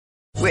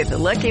With the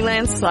Lucky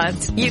Land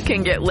Slots, you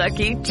can get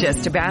lucky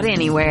just about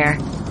anywhere.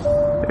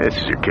 This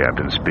is your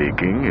captain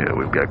speaking.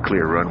 We've got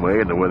clear runway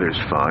and the weather's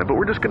fine, but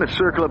we're just going to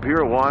circle up here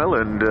a while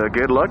and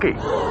get lucky.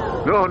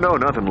 No,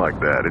 nothing like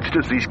that. It's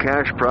just these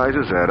cash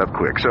prizes add up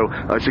quick. So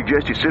I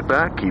suggest you sit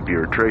back, keep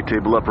your tray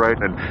table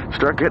upright, and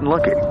start getting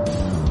lucky.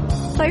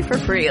 Play for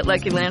free at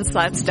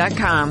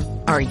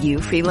LuckyLandSlots.com. Are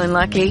you feeling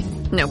lucky?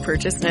 No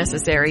purchase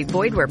necessary.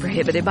 Void where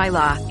prohibited by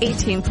law.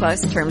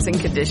 18+ terms and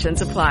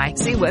conditions apply.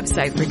 See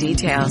website for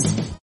details.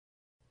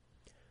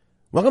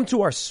 Welcome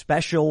to our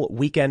special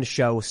weekend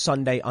show,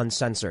 Sunday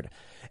Uncensored.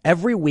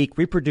 Every week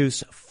we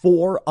produce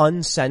 4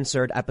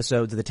 uncensored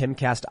episodes of the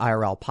Timcast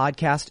IRL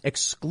podcast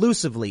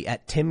exclusively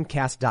at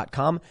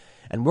timcast.com.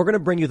 And we're going to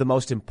bring you the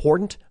most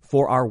important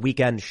for our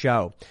weekend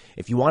show.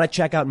 If you want to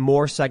check out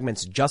more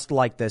segments just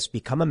like this,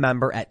 become a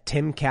member at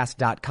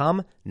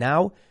timcast.com.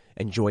 Now,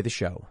 enjoy the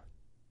show.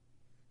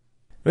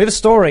 We have a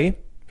story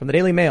from the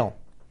Daily Mail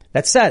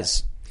that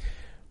says,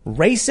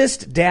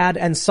 racist dad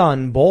and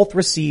son both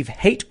receive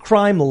hate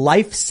crime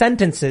life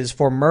sentences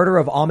for murder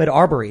of Ahmaud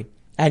Arbery,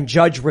 and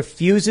judge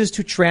refuses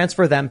to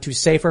transfer them to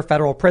safer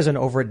federal prison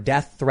over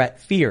death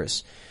threat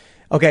fears.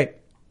 Okay,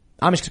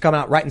 I'm just going to come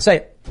out right and say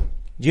it.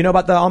 Do you know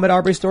about the Ahmaud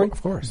Arbery story?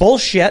 Of course.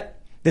 Bullshit.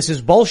 This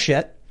is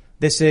bullshit.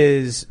 This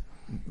is,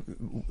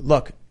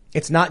 look,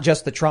 it's not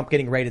just the Trump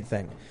getting raided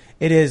thing.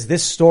 It is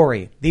this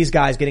story. These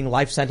guys getting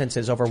life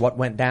sentences over what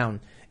went down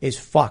is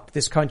fucked.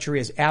 This country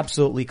is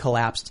absolutely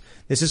collapsed.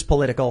 This is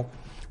political.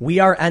 We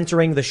are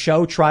entering the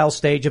show trial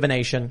stage of a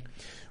nation,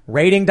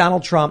 raiding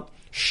Donald Trump,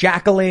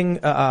 shackling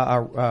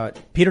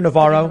Peter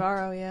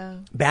Navarro, yeah.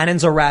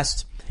 Bannon's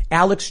arrest,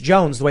 Alex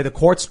Jones, the way the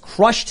courts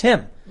crushed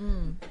him.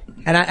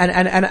 And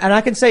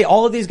I can say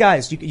all of these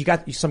guys, you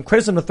got some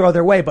criticism to throw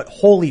their way, but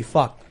holy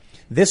fuck.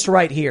 This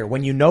right here,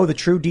 when you know the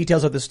true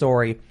details of the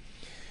story,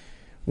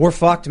 we're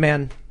fucked,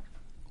 man.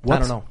 I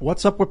don't know.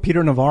 What's up with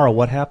Peter Navarro?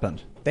 What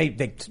happened? They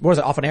what was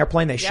it, off an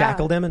airplane? They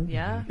shackled him?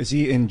 Yeah. Is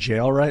he in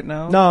jail right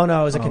now? No,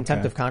 it was a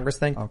contempt of Congress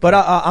thing. Okay. But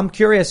I'm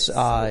curious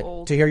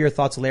to hear your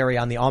thoughts, Larry,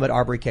 on the Ahmaud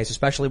Arbery case,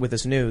 especially with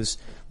this news.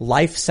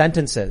 Life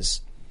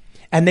sentences.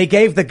 And they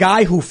gave the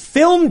guy who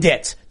filmed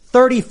it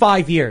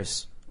 35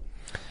 years.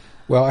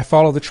 Well, I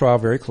followed the trial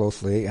very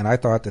closely, and I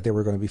thought that they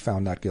were going to be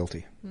found not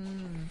guilty.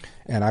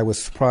 And I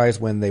was surprised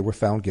when they were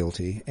found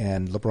guilty.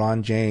 And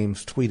LeBron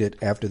James tweeted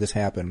after this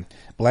happened,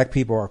 black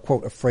people are,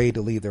 quote, afraid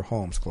to leave their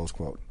homes, close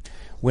quote.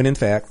 When in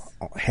fact,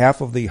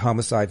 half of the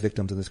homicide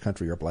victims in this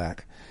country are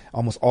black,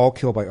 almost all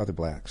killed by other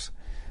blacks.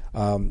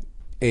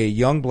 A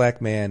young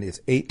black man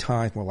is 8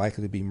 times more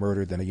likely to be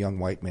murdered than a young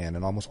white man,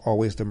 and almost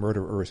always the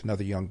murderer is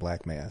another young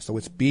black man. So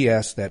it's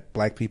BS that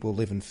black people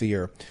live in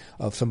fear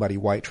of somebody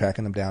white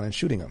tracking them down and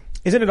shooting them.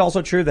 Isn't it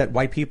also true that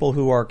white people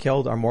who are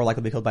killed are more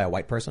likely to be killed by a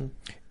white person?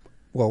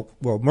 Well,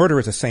 murder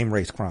is a same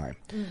race crime.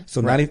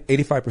 So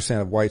 85%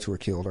 of whites who are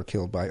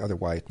killed by other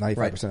whites.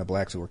 95% of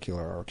blacks who are killed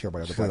by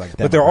other blacks. Like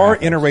but there are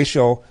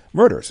interracial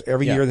murders.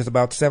 Every year there's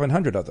about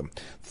 700 of them.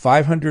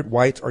 500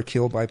 whites are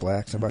killed by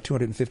blacks, and about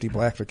 250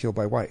 blacks are killed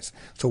by whites.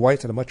 So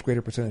whites, at a much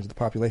greater percentage of the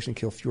population,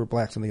 kill fewer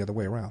blacks than the other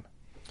way around.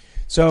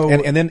 So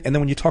and then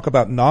when you talk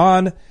about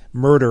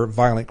non-murder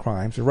violent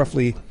crimes, there are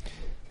roughly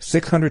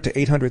 600 to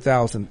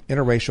 800,000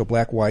 interracial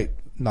black-white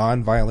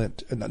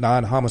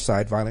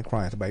non-homicide violent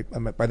crimes. By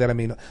that I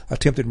mean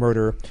attempted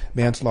murder,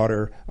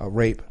 manslaughter,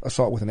 rape,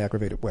 assault with an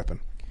aggravated weapon.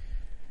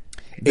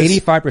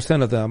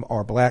 85% of them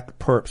are black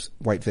perps,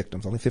 white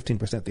victims. Only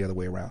 15% the other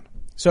way around.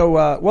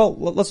 So, we'll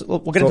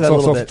get into that a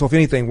little bit. So if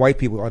anything, white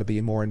people ought to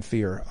be more in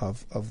fear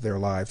of their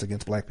lives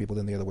against black people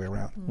than the other way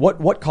around.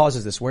 What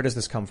causes this? Where does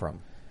this come from?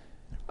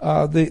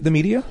 The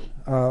media.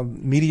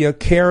 Media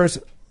cares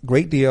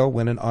great deal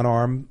when an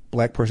unarmed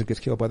black person gets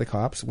killed by the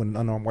cops. When an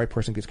unarmed white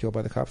person gets killed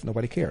by the cops,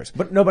 nobody cares.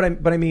 But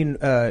I mean,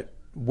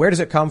 where does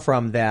it come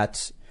from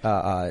that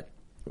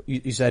you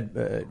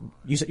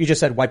just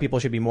said white people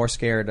should be more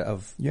scared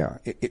of? Yeah,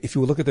 if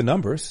you look at the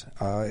numbers,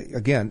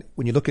 again,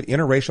 when you look at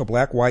interracial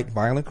black-white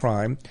violent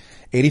crime,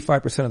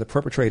 85% of the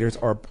perpetrators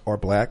are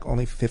black,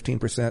 only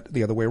 15%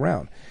 the other way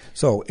around.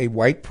 So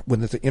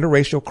when it's an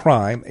interracial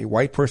crime, a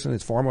white person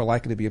is far more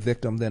likely to be a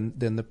victim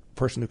than the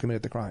person who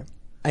committed the crime.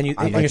 And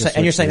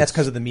you're saying that's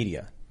because of the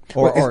media,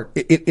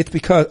 it's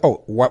because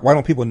why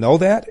don't people know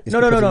that? No.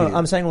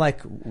 I'm saying,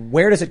 like,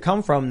 where does it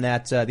come from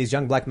that these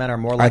young black men are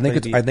more likely to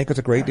be? I think it's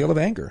a great deal of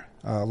anger.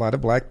 A lot of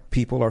black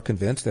people are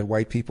convinced that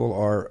white people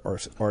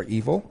are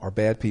evil, are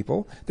bad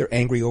people. They're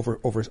angry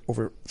over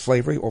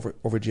slavery,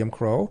 over Jim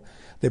Crow.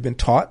 They've been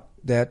taught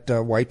that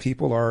white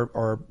people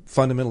are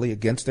fundamentally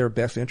against their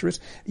best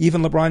interests.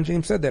 Even LeBron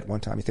James said that one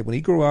time. He said when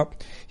he grew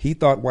up, he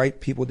thought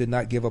white people did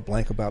not give a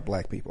blank about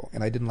black people,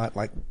 and I did not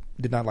like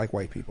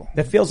white people.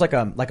 That feels like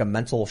a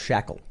mental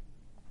shackle,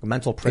 a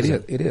mental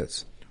prison. It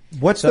is.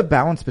 What's the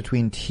balance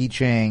between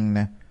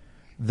teaching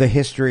the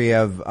history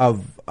of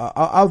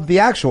the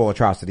actual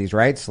atrocities,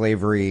 right?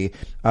 Slavery,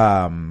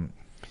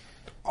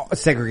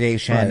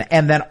 segregation, right,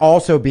 and then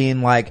also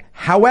being like,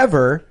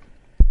 however,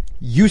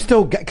 you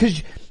still get,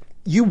 because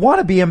you want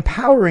to be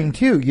empowering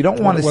too. You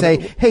don't want to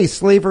say, hey,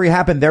 slavery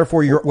happened,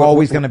 therefore you're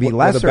always going to be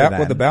lesser than.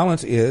 Well, the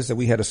balance is that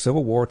we had a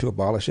civil war to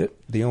abolish it,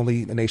 the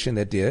only nation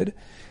that did,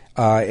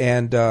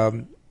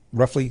 and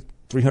roughly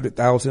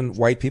 300,000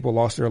 white people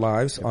lost their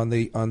lives on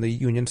the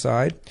Union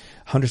side.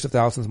 Hundreds of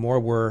thousands more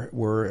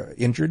were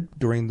injured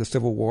during the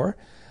Civil War.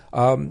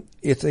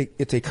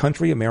 It's a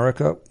country,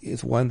 America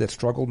is one that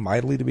struggled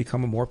mightily to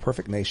become a more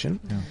perfect nation.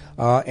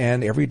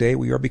 And every day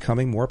we are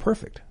becoming more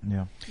perfect.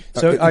 Yeah.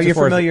 So are you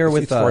familiar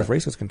with, as far as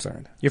race is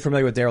concerned? You're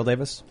familiar with Daryl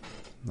Davis?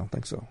 I don't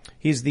think so.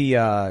 He's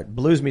the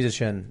blues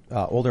musician,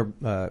 older,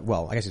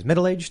 well, I guess he's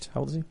middle-aged.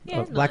 How old is he?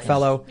 Yeah, black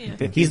fellow.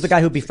 Yeah. He's the guy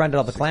who befriended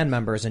all the Klan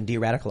members and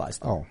de-radicalized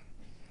them. Oh.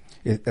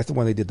 That's the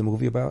one they did the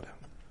movie about?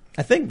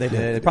 I think they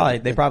did.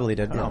 They probably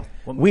did. Yeah.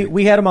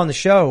 We had him on the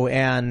show,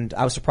 and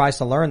I was surprised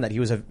to learn that he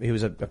was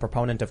a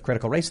proponent of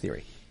critical race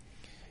theory.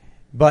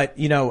 But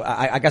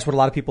I guess what a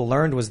lot of people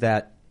learned was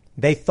that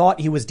they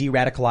thought he was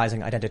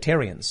de-radicalizing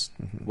identitarians,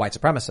 white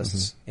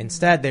supremacists.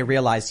 Instead, they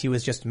realized he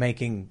was just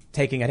taking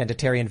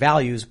identitarian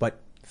values but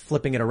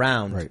flipping it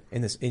around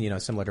in this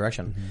similar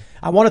direction.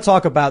 I want to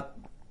talk about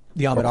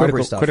the Ahmaud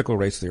Arbery stuff. Critical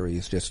race theory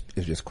is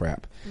just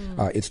crap.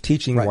 It's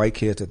teaching white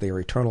kids that they are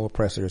eternal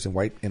oppressors and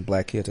white and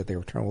black kids that they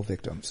are eternal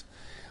victims.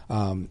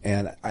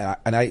 And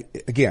I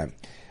again,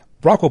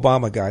 Barack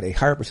Obama got a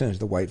higher percentage of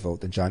the white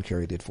vote than John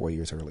Kerry did 4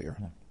 years earlier.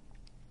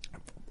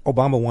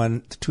 Obama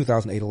won the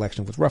 2008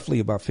 election with roughly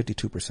about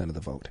 52% of the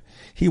vote.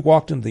 He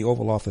walked into the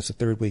Oval Office the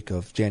third week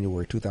of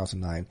January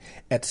 2009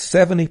 at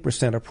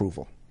 70%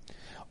 approval.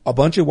 A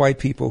bunch of white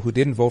people who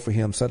didn't vote for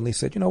him suddenly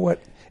said, you know what?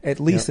 At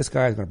least this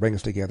guy is going to bring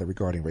us together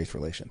regarding race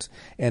relations.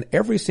 And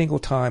every single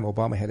time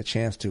Obama had a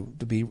chance to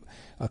be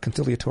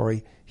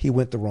conciliatory, he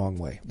went the wrong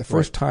way. The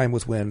first time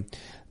was when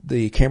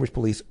the Cambridge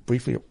police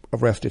briefly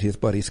arrested his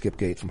buddy Skip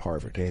Gates from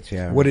Harvard.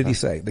 What did he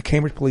say? The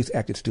Cambridge police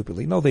acted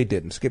stupidly. No, they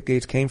didn't. Skip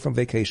Gates came from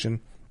vacation,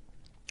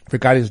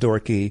 forgot his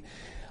door key,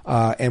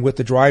 and with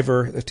the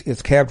driver,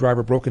 his cab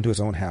driver broke into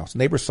his own house.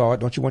 Neighbors saw it.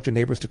 Don't you want your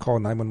neighbors to call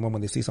 911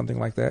 when they see something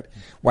like that?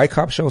 White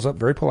cop shows up,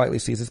 very politely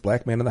sees this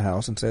black man in the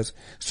house and says,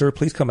 sir,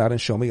 please come out and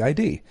show me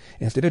ID.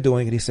 Instead of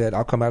doing it, he said,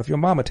 I'll come out if your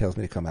mama tells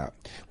me to come out.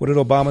 What did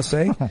Obama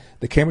say?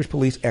 The Cambridge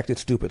police acted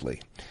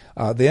stupidly.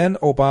 Then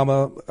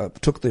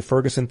Obama took the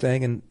Ferguson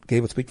thing and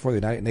gave a speech before the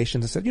United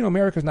Nations and said,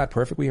 America's not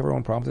perfect. We have our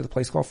own problems. There's a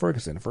place called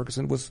Ferguson.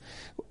 Ferguson was,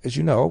 as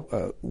you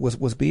know, was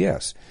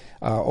BS.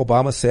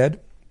 Obama said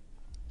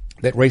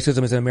that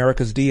racism is in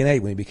America's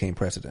DNA when he became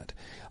president.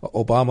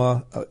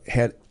 Obama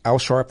had Al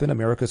Sharpton,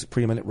 America's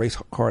preeminent race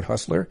card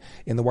hustler,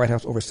 in the White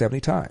House over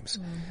 70 times.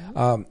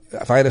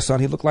 If I had a son,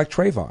 he looked like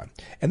Trayvon.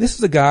 And this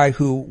is a guy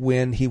who,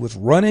 when he was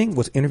running,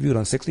 was interviewed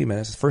on 60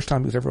 Minutes. It's the first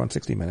time he was ever on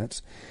 60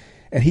 Minutes.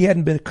 And he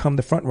hadn't become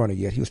the front runner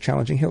yet. He was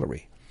challenging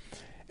Hillary.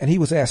 And he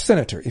was asked,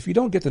 Senator, if you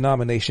don't get the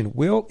nomination,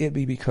 will it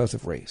be because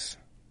of race?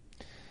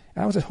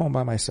 And I was at home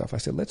by myself. I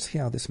said, let's see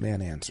how this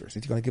man answers.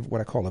 Is he going to give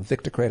what I call a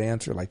victocrat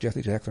answer like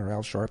Jesse Jackson or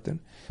Al Sharpton,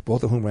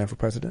 both of whom ran for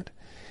president?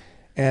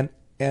 And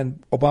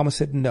Obama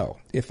said, no.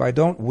 If I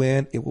don't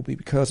win, it will be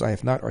because I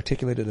have not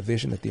articulated a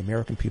vision that the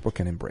American people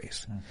can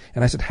embrace.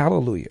 And I said,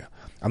 hallelujah.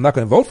 I'm not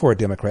going to vote for a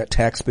Democrat,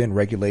 tax, spend,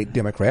 regulate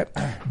Democrat,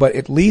 but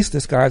at least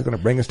this guy is going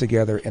to bring us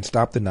together and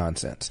stop the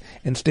nonsense.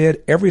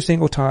 Instead, every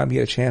single time he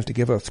had a chance to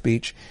give a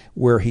speech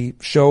where he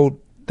showed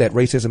that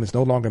racism is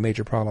no longer a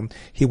major problem,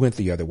 he went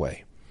the other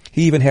way.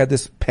 He even had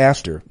this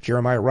pastor,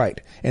 Jeremiah Wright,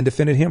 and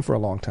defended him for a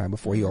long time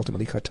before he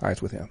ultimately cut ties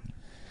with him.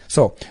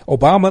 So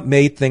Obama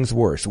made things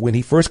worse. When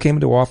he first came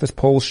into office,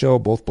 polls show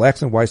both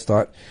blacks and whites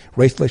thought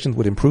race relations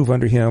would improve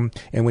under him.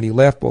 And when he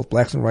left, both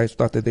blacks and whites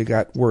thought that they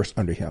got worse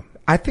under him.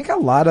 I think a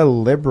lot of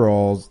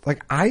liberals,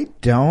 I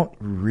don't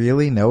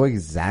really know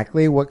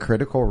exactly what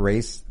critical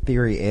race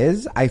theory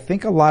is. I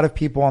think a lot of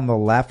people on the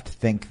left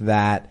think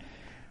that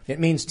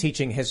it means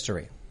teaching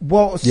history.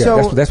 Well, yeah,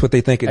 so that's what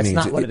they think it means.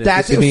 Not what it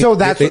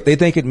is. They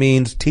think it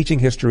means teaching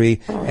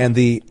history, and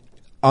the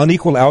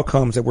unequal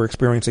outcomes that we're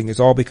experiencing is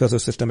all because of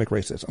systemic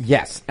racism.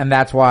 Yes, and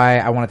that's why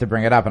I wanted to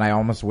bring it up, and I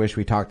almost wish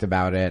we talked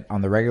about it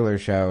on the regular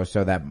show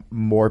so that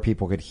more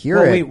people could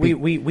hear it.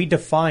 We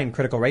define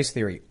critical race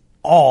theory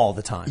all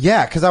the time.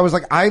 Yeah, because I was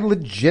like, I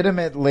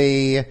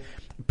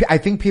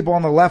think people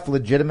on the left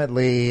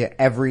legitimately,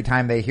 every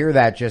time they hear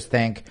that, just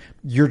think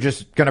you're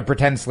just going to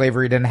pretend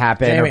slavery didn't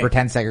happen or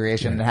pretend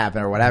segregation didn't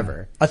happen or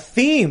whatever. A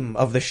theme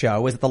of the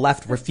show is that the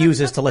left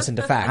refuses to listen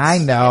to facts. I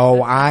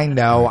know.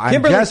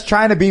 I'm just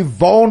trying to be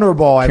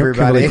vulnerable,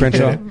 everybody.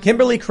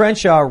 Kimberly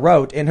Crenshaw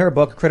wrote in her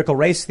book Critical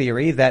Race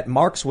Theory that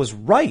Marx was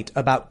right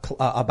about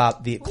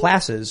the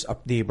classes,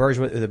 the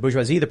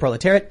bourgeoisie, the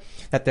proletariat,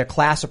 that their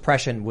class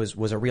oppression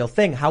was a real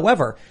thing.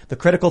 However, the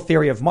critical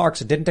theory of Marx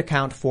didn't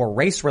account for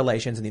race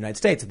relations in the United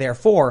States.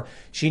 Therefore,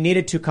 she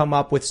needed to come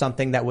up with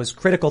something that was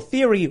critical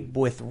theory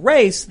with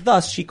race.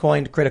 Thus, she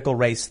coined critical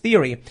race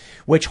theory,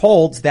 which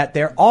holds that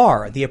there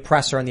are the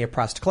oppressor and the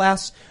oppressed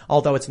class,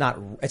 although it's not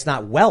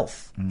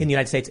wealth in the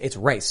United States, it's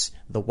race.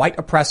 The white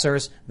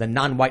oppressors, the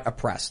non-white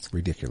oppressed.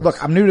 Ridiculous.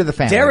 Look, I'm new to the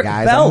family,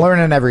 guys. I'm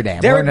learning every day.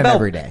 Derek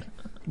Bell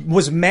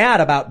was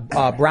mad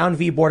about Brown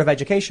v. Board of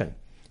Education.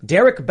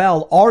 Derek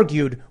Bell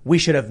argued we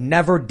should have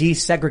never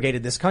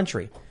desegregated this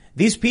country.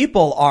 These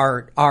people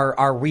are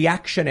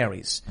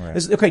reactionaries.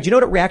 Right. Okay, do you know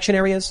what a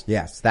reactionary is?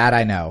 Yes, that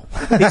I know.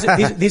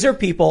 These are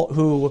people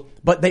who,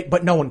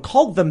 but no one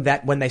called them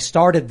that when they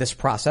started this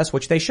process,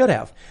 which they should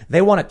have.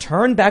 They want to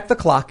turn back the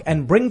clock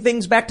and bring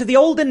things back to the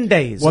olden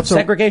days of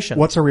segregation.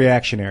 What's a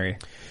reactionary?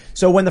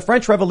 So when the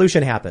French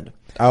Revolution happened.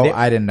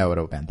 I didn't know what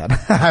it meant then.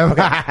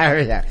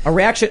 Yeah. A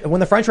reaction,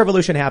 when the French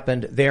Revolution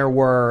happened, there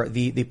were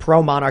the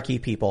pro-monarchy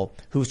people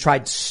who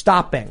tried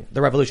stopping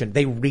the revolution.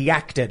 They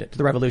reacted to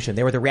the revolution.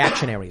 They were the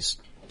reactionaries.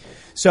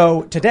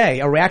 So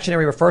today, a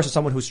reactionary refers to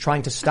someone who's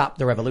trying to stop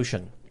the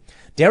revolution.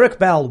 Derek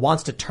Bell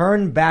wants to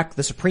turn back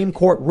the Supreme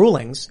Court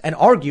rulings and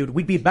argued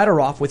we'd be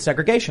better off with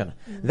segregation.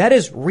 That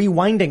is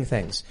rewinding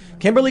things.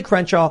 Kimberly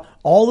Crenshaw,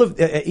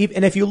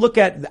 and if you look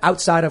at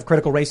outside of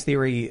critical race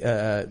theory,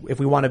 if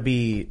we want to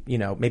be,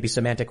 maybe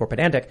semantic or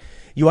pedantic,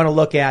 you want to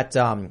look at,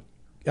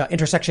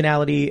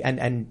 intersectionality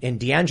and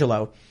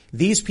D'Angelo.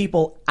 These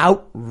people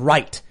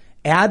outright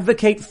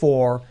advocate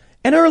for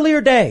an earlier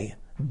day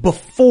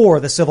before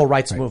the civil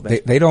rights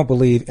movement. They don't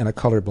believe in a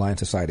colorblind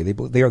society.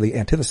 They are the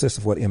antithesis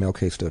of what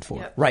MLK stood for.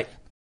 Yep. Right.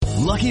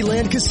 Lucky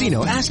Land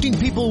Casino, asking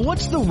people,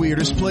 what's the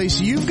weirdest place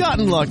you've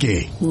gotten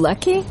lucky?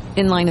 Lucky?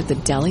 In line at the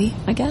deli,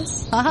 I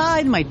guess? Aha,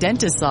 in my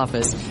dentist's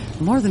office.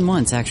 More than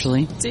once,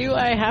 actually. Do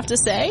I have to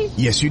say?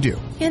 Yes, you do.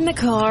 In the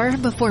car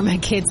before my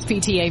kids'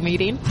 PTA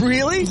meeting.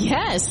 Really?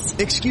 Yes.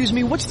 Excuse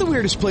me, what's the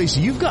weirdest place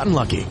you've gotten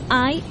lucky?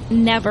 I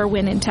never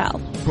win and tell.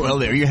 Well,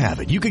 there you have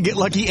it. You can get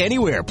lucky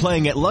anywhere,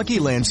 playing at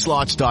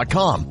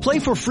LuckyLandSlots.com. Play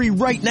for free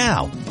right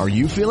now. Are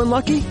you feeling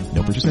lucky?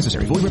 No purchase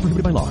necessary. Void where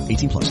prohibited by law.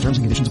 18+. Terms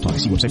and conditions apply.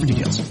 See website for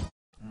details.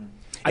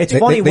 It's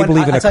funny they when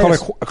believe in a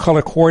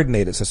color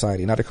coordinated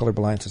society, not a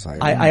colorblind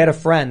society. I had a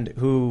friend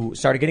who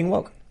started getting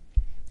woke.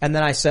 And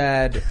then I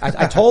said,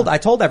 I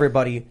told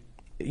everybody,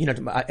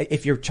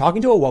 if you're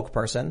talking to a woke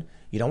person,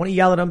 you don't want to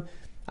yell at them.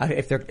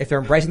 If they're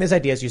embracing these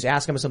ideas, you just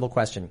ask them a simple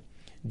question.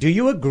 Do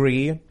you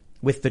agree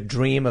with the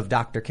dream of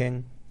Dr.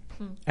 King?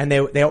 And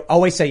they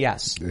always say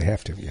yes. They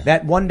have to, yeah.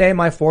 That one day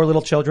my 4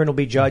 little children will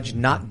be judged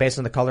not based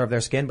on the color of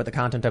their skin, but the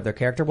content of their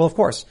character. Well, of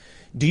course.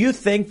 Do you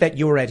think that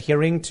you are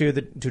adhering to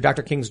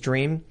Dr. King's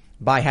dream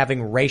by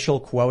having racial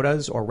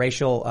quotas or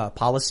racial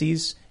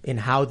policies in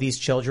how these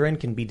children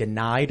can be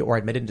denied or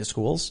admitted into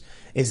schools?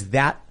 Is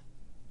that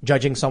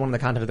judging someone on the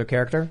content of their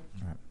character?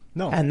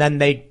 No. And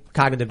then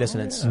cognitive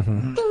dissonance.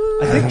 Mm-hmm.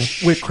 I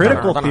think with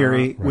critical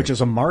theory, which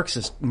is a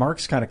Marxist,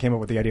 Marx kind of came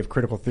up with the idea of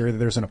critical theory that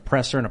there's an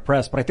oppressor and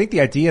oppressed. But I think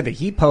the idea that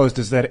he posed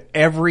is that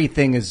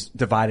everything is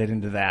divided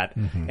into that.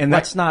 Mm-hmm. And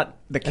that's not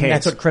the case. And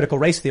that's what critical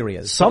race theory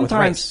is.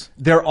 Sometimes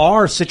there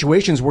are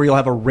situations where you'll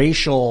have a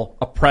racial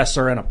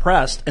oppressor and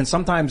oppressed, and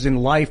sometimes in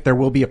life there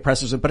will be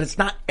oppressors, but it's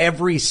not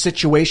every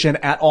situation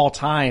at all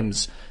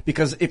times.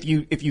 Because if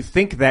you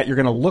think that, you're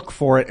going to look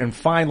for it and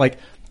find like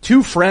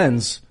 2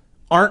 friends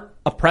aren't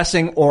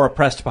oppressing or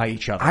oppressed by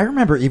each other. I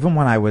remember even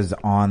when I was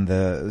on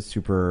the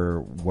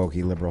super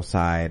wokey liberal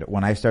side,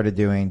 when I started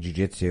doing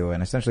jiu-jitsu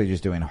and essentially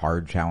just doing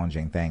hard,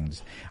 challenging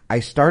things, I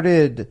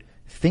started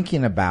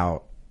thinking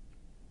about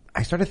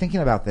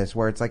this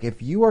where it's like,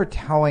 if you are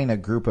telling a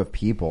group of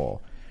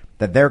people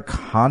that they're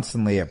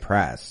constantly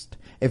oppressed,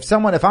 if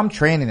I'm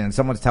training and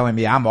someone's telling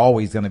me I'm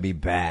always going to be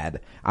bad,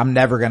 I'm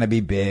never going to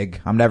be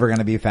big, I'm never going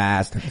to be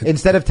fast,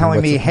 instead of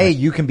telling me, hey,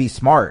 you can be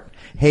smart,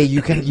 hey,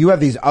 you have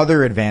these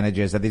other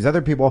advantages that these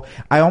other people,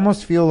 I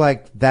almost feel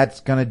like that's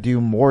going to do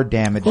more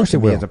damage to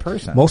me as a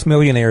person. Most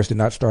millionaires did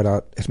not start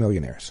out as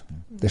millionaires.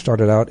 They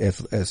started out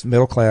as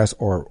middle class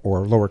or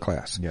lower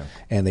class. Yeah.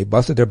 And they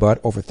busted their butt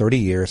over 30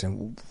 years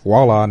and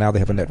voila, now they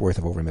have a net worth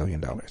of over $1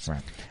 million.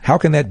 Right. How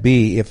can that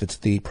be if it's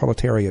the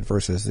proletariat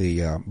versus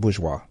the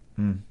bourgeois?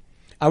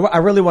 I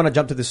really want to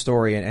jump to this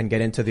story and get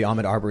into the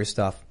Ahmaud Arbery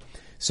stuff.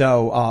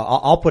 So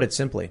I'll put it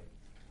simply.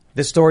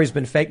 This story's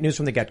been fake news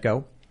from the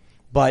get-go.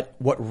 But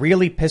what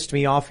really pissed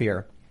me off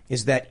here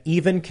is that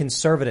even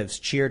conservatives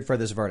cheered for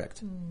this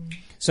verdict.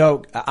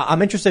 So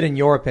I'm interested in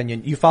your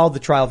opinion. You followed the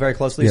trial very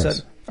closely, yes. You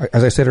said?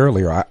 As I said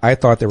earlier, I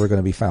thought they were going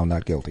to be found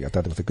not guilty. I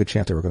thought there was a good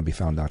chance they were going to be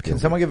found not guilty. Can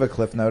someone give a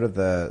cliff note of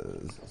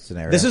the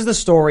scenario? This is the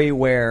story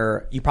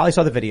where you probably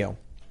saw the video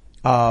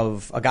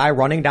of a guy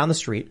running down the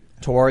street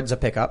towards a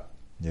pickup.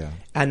 Yeah.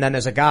 And then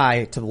there's a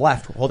guy to the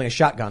left holding a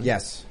shotgun.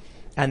 Yes.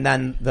 And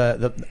then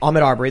the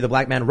Ahmaud Arbery, the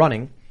black man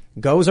running,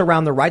 goes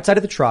around the right side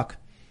of the truck.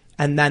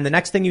 And then the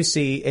next thing you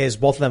see is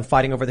both of them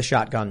fighting over the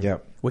shotgun,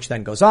 yep. Which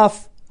then goes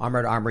off.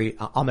 Ahmaud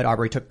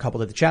Arbery took a couple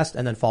to the chest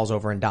and then falls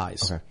over and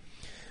dies. Okay.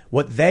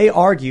 What they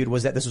argued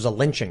was that this was a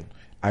lynching.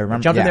 I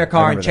remember. They jumped in their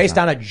car and chased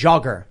down a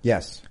jogger.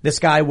 Yes. This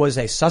guy was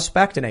a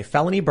suspect in a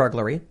felony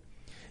burglary.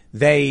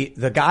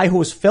 The guy who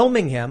was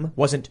filming him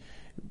wasn't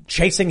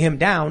chasing him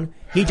down.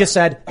 He just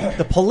said,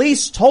 the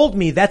police told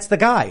me that's the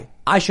guy.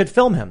 I should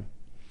film him.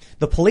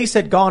 The police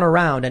had gone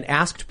around and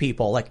asked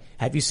people, like,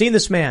 have you seen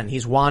this man?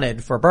 He's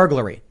wanted for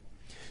burglary.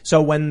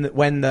 So when the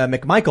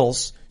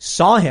McMichaels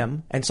saw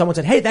him and someone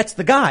said, hey, that's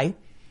the guy,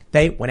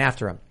 they went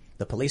after him.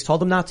 The police told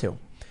them not to.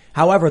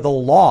 However, the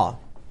law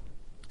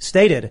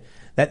stated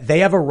that they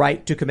have a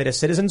right to commit a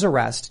citizen's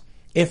arrest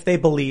if they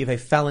believe a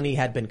felony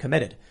had been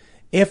committed.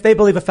 If they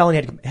believe a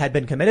felony had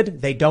been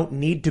committed, they don't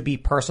need to be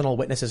personal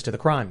witnesses to the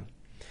crime.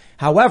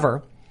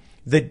 However,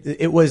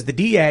 it was the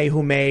DA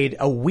who made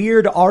a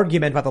weird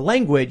argument about the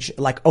language,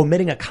 like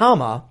omitting a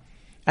comma,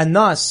 and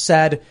thus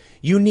said,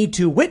 you need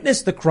to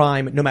witness the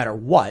crime no matter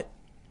what.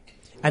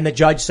 And the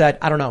judge said,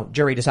 I don't know,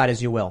 jury, decide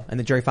as you will. And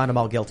the jury found them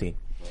all guilty.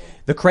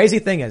 The crazy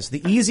thing is,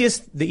 the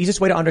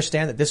easiest way to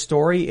understand that this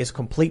story is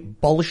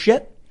complete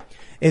bullshit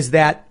is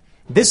that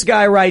this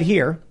guy right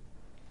here,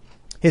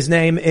 his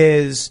name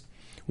is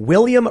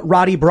William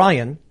Roddy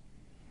Bryan,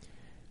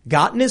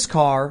 got in his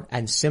car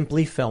and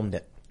simply filmed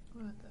it.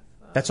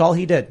 That's all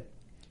he did.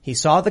 He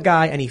saw the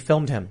guy and he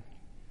filmed him.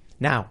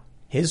 Now,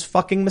 his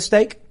fucking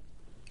mistake,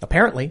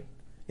 apparently,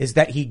 is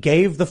that he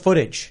gave the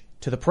footage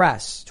to the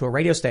press, to a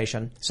radio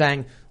station,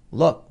 saying,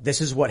 look, this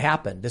is what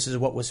happened. This is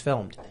what was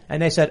filmed. And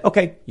they said,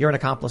 okay, you're an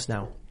accomplice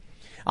now.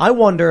 I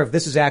wonder if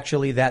this is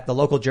actually that the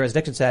local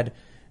jurisdiction said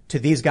to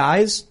these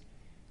guys,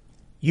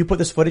 you put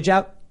this footage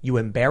out, you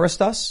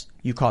embarrassed us,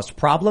 you caused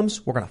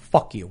problems, we're going to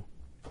fuck you.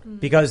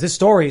 Because this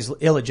story is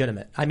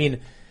illegitimate. I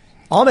mean,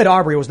 Ahmaud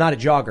Arbery was not a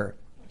jogger.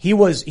 He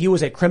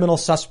was a criminal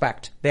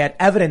suspect. They had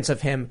evidence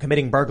of him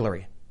committing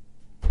burglary.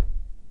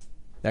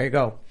 There you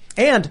go.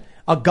 And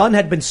a gun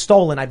had been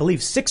stolen, I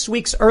believe, 6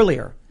 weeks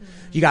earlier.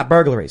 You got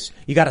burglaries.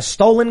 You got a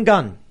stolen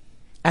gun.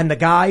 And the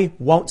guy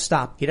won't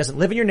stop. He doesn't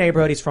live in your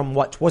neighborhood. He's from,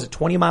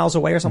 20 miles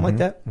away or something like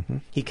that?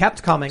 He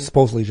kept coming.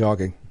 Supposedly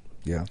jogging.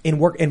 Yeah.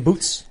 In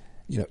boots.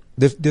 You know,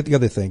 the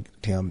other thing,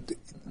 Tim,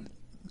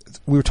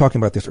 we were talking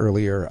about this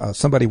earlier.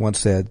 Somebody once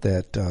said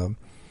that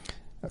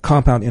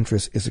compound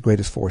interest is the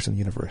greatest force in the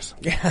universe.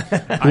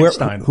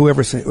 Einstein.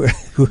 Whoever said,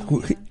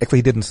 actually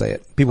he didn't say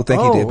it. People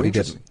think he did, but he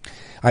didn't.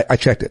 I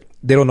checked it.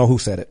 They don't know who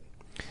said it.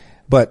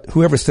 But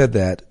whoever said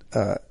that,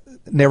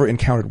 never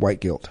encountered white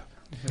guilt.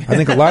 I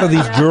think a lot of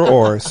these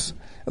jurors,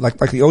 like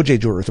the OJ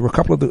jurors, there were a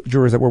couple of the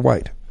jurors that were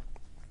white.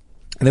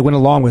 And they went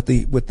along with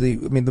the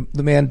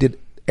man did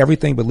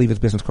everything but leave his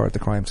business card at the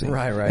crime scene.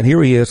 Right. And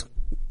here he is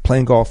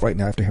playing golf right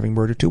now after having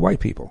murdered 2 white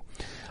people.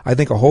 I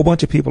think a whole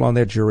bunch of people on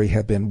that jury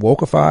have been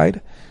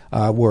wokeified,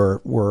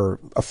 were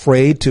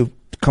afraid to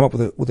come up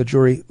with a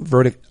jury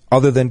verdict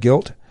other than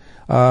guilt,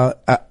 out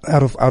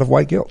of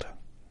white guilt.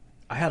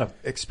 I had an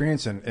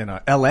experience in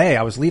L.A.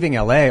 I was leaving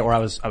L.A. or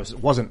I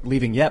wasn't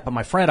leaving yet, but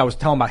my friend, I was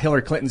telling about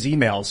Hillary Clinton's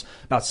emails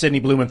about Sidney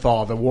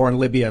Blumenthal, the war in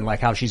Libya, and like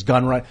how she's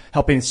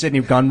helping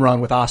Sidney gun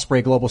run with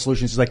Osprey Global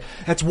Solutions. She's like,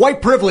 that's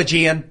white privilege,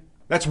 Ian.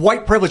 That's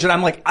white privilege. And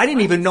I'm like, I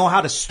didn't even know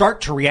how to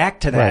start to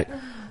react to that. Right.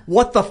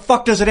 What the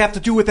fuck does it have to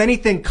do with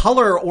anything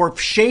color or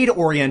shade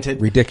oriented?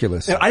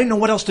 Ridiculous. And I didn't know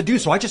what else to do,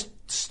 so I just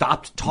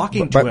stopped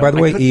talking to him. By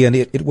the way, Ian,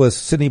 it was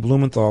Sidney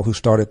Blumenthal who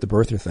started the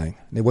birther thing.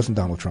 It wasn't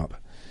Donald Trump.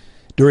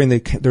 During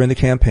the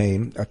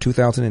campaign,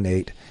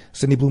 2008,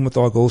 Sidney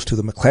Blumenthal goes to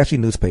the McClatchy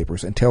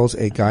newspapers and tells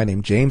a guy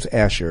named James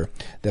Asher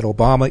that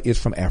Obama is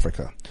from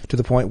Africa, to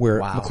the point where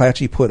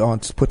McClatchy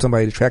put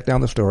somebody to track down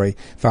the story,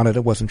 found out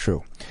it wasn't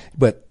true.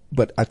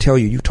 But I tell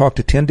you, you talk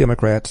to 10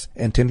 Democrats,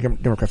 and 10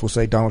 Democrats will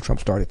say Donald Trump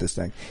started this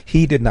thing.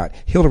 He did not.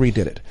 Hillary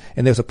did it.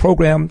 And there's a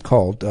program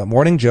called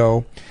Morning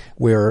Joe,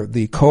 where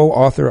the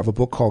co-author of a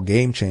book called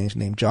Game Change,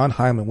 named John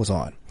Hyman, was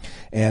on.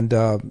 And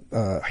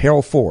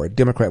Harold Ford,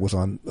 Democrat, was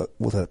on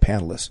with a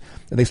panelist.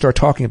 And they start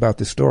talking about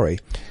this story.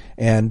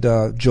 And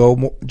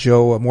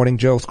Morning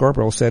Joe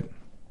Scarborough said,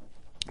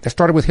 that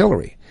started with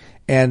Hillary.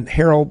 And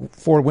Harold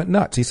Ford went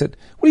nuts. He said,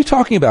 what are you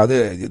talking about?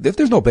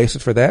 There's no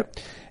basis for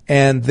that.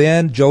 And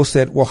then Joe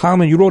said, well,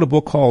 Hyman, you wrote a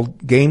book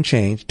called Game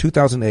Change,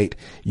 2008.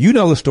 You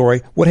know the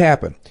story. What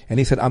happened? And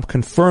he said, I'm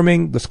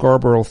confirming the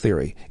Scarborough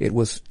theory. It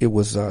was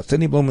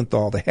Sidney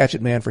Blumenthal, the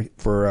hatchet man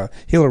for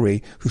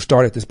Hillary, who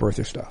started this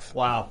birther stuff.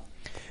 Wow.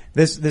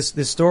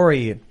 This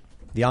story,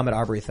 the Ahmaud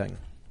Arbery thing,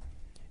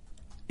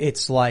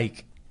 it's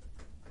like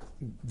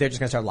they're just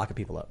going to start locking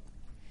people up.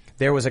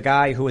 There was a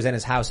guy who was in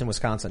his house in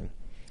Wisconsin.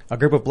 A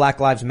group of Black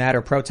Lives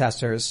Matter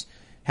protesters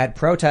had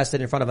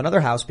protested in front of another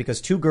house because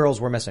 2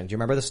 girls were missing. Do you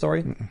remember the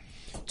story? Mm-mm.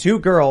 2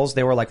 girls,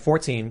 they were like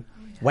 14,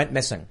 went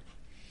missing.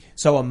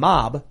 So a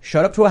mob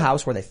showed up to a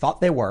house where they thought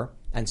they were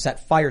and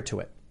set fire to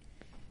it.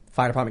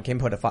 Fire department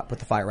came and put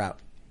the fire out.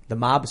 The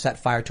mob set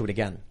fire to it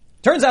again.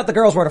 Turns out the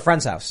girls were at a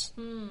friend's house.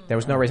 There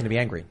was no reason to be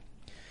angry.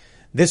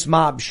 This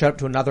mob showed up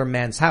to another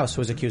man's house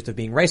who was accused of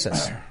being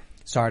racist.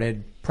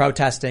 Started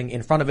protesting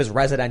in front of his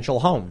residential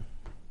home.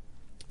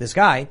 This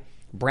guy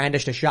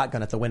brandished a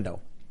shotgun at the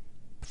window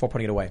before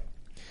putting it away.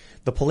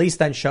 The police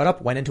then showed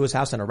up, went into his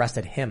house, and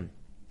arrested him.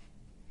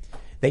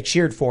 They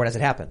cheered for it as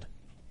it happened.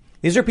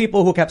 These are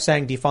people who kept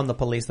saying, defund the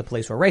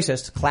police were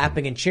racist,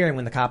 clapping and cheering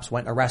when the cops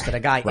went and arrested a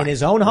guy in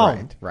his own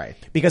home. Right.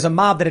 Because a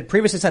mob that had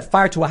previously set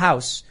fire to a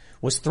house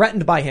was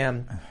threatened by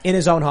him in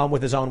his own home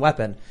with his own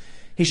weapon.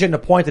 He shouldn't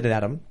have pointed it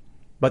at him,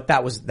 but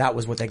that was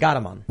what they got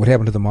him on. What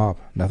happened to the mob?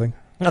 Nothing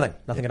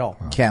at all.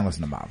 Wow. Can't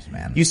listen to mobs,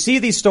 man. You see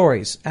these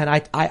stories, and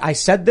I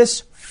said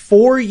this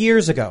 4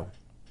 years ago.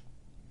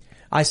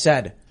 I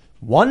said,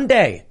 one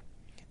day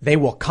they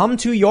will come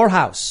to your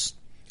house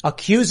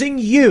accusing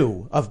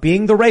you of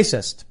being the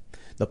racist.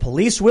 The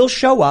police will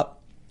show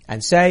up.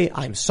 and say,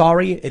 I'm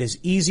sorry, it is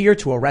easier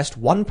to arrest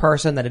one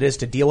person than it is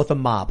to deal with a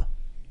mob.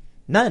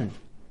 None.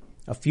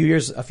 A few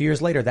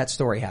years later, that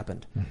story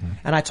happened. Mm-hmm.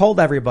 And I told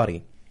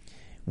everybody,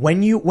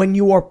 when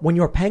you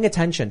are paying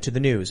attention to the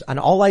news, and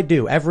all I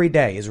do every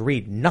day is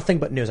read nothing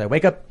but news. I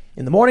wake up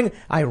in the morning,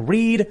 I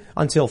read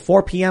until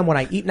 4 p.m. when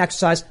I eat and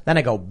exercise, then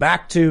I go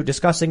back to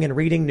discussing and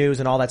reading news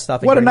and all that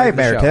stuff. What a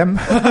nightmare, Tim.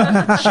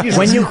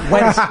 When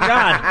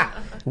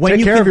Take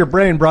you care can, of your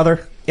brain,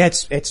 brother.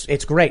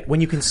 It's great.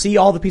 When you can see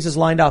all the pieces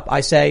lined up, I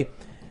say,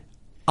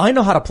 I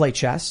know how to play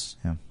chess.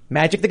 Yeah.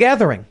 Magic the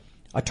Gathering,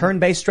 a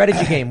turn-based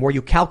strategy game where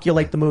you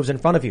calculate the moves in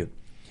front of you.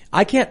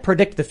 I can't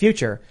predict the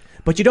future,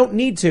 but you don't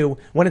need to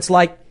when it's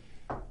like,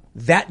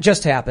 that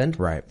just happened,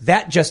 right?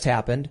 That just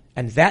happened,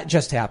 and that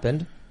just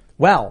happened.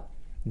 Well,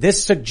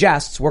 this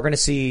suggests we're going to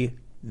see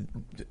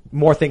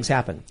more things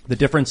happen. The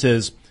difference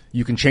is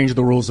you can change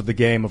the rules of the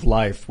game of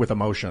life with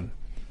emotion.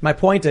 My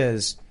point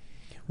is,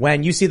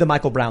 when you see the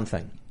Michael Brown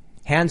thing,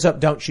 hands up,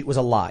 don't shoot was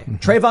a lie. Mm-hmm.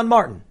 Trayvon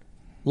Martin,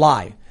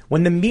 lie.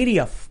 When the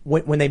media,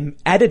 when they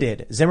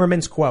edited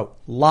Zimmerman's quote,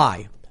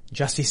 lie.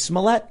 Jussie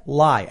Smollett,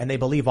 lie. And they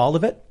believe all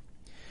of it.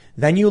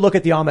 Then you look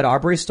at the Ahmaud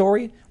Arbery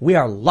story. We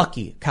are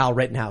lucky Kyle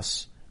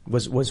Rittenhouse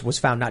was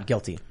found not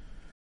guilty.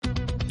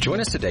 Join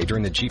us today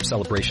during the Jeep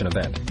Celebration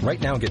event. Right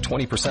now, get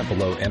 20%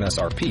 below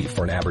MSRP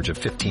for an average of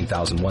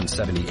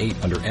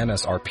 $15,178 under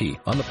MSRP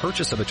on the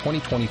purchase of a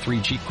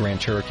 2023 Jeep Grand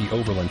Cherokee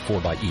Overland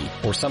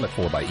 4xE or Summit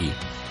 4xE.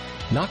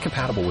 Not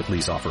compatible with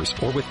lease offers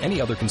or with any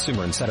other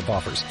consumer incentive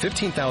offers.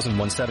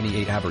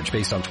 $15,178 average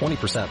based on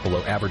 20%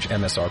 below average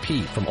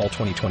MSRP from all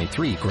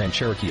 2023 Grand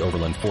Cherokee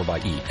Overland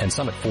 4xE and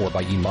Summit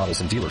 4xE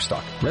models in dealer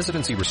stock.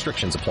 Residency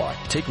restrictions apply.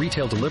 Take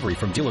retail delivery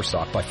from dealer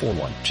stock by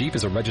 4/1. Jeep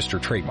is a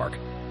registered trademark.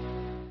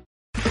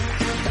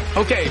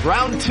 Okay,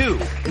 round two.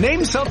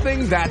 Name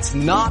something that's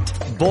not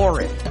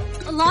boring.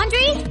 A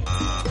laundry?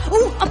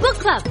 Ooh, a book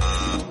club.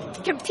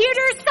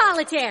 Computer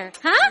solitaire,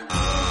 huh?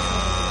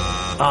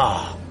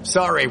 Ah,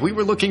 sorry, we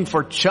were looking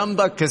for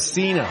Chumba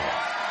Casino.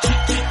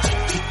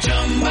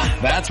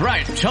 That's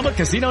right,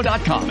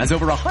 ChumbaCasino.com has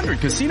over 100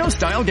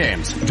 casino-style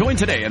games. Join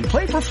today and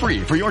play for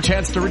free for your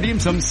chance to redeem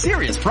some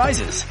serious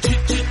prizes.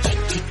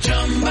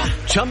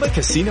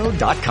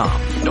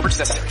 ChumbaCasino.com. No purchase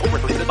necessary. Void where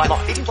prohibited by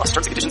law. 18+ terms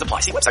and conditions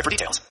apply. See website for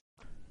details.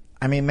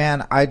 I mean,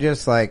 man, I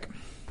just like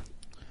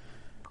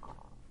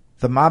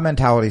the mob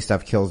mentality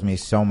stuff kills me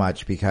so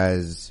much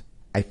because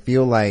I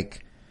feel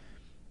like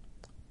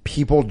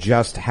people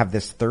just have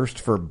this thirst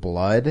for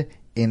blood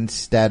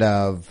instead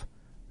of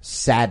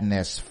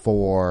sadness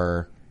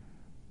for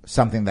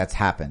something that's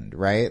happened,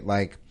 right?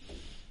 Like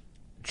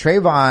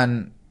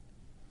Trayvon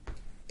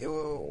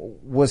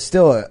was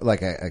still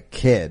like a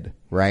kid,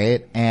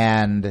 right?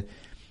 And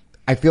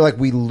I feel like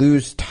we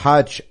lose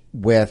touch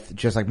with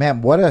just like,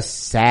 man, what a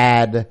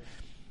sad,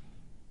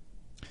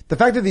 the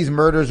fact that these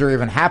murders are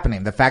even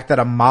happening, the fact that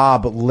a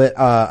mob lit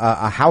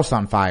a house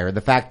on fire,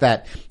 the fact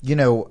that, you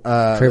know,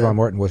 Trayvon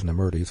Martin wasn't a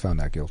murder. He was found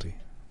not guilty.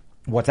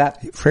 What's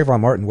that? Trayvon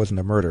Martin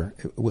wasn't a murder.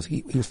 It was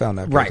he was found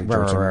not guilty.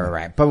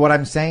 Right. But what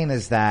I'm saying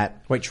is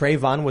that, wait,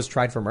 Trayvon was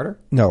tried for murder?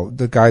 No,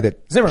 the guy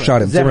that Zimmerman.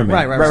 shot him. Zimmerman.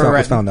 Right.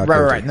 Was found not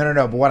guilty. Right. No.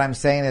 But what I'm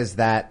saying is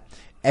that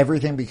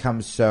everything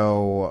becomes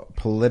so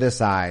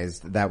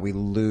politicized that we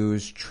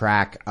lose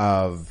track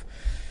of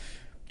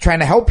trying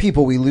to help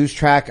people. We lose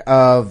track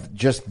of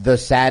just the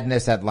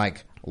sadness at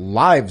like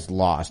lives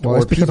lost,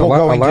 well, or people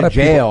going to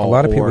jail. A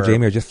lot of people,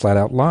 Jamie, are just flat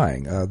out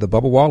lying. The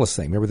Bubba Wallace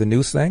thing. Remember the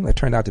news thing? That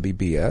turned out to be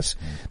BS.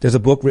 There's a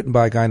book written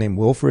by a guy named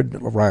Wilfred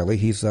Riley.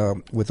 He's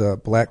with a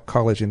black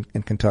college in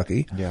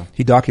Kentucky. Yeah.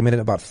 He documented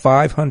about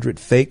 500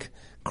 fake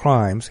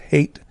crimes,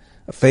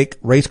 fake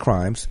race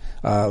crimes,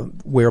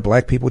 where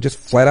black people just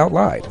flat out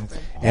lied.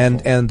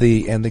 And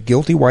the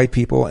guilty white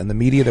people and the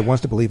media that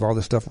wants to believe all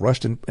this stuff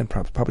rushed and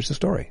published the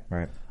story.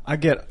 Right.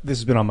 This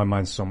has been on my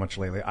mind so much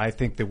lately. I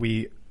think that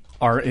we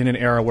are in an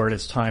era where it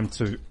is time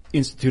to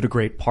institute a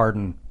great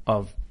pardon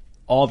of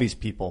all these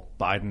people.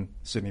 Biden,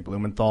 Sidney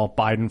Blumenthal,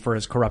 Biden for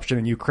his corruption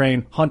in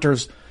Ukraine,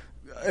 Hunter's,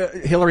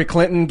 Hillary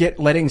Clinton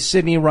letting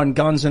Sidney run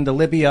guns into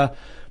Libya.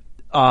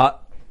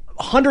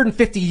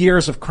 150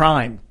 years of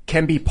crime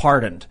can be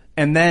pardoned.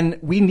 And then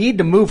we need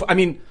to move. I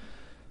mean,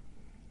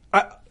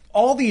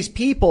 all these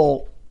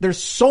people,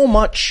 there's so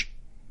much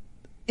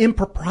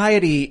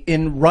impropriety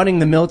in running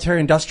the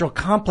military-industrial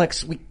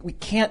complex. We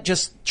can't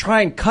just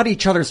try and cut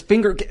each other's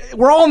finger.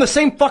 We're all in the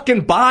same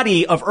fucking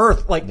body of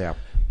Earth. Like, yeah.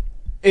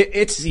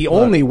 It's the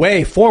only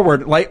way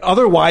forward. Like,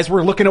 otherwise,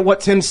 we're looking at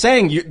what Tim's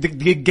saying.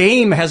 The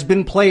game has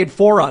been played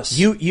for us.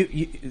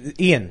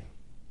 Ian,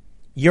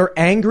 you're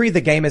angry.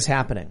 The game is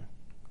happening.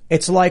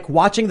 It's like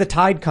watching the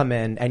tide come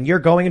in and you're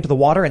going into the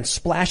water and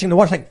splashing the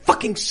water. It's like,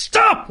 fucking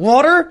stop,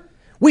 water!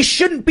 We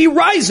shouldn't be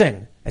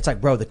rising. It's like,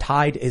 bro, the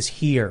tide is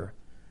here.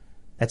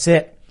 That's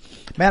it.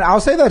 Man, I'll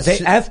say that the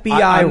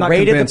FBI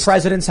raided the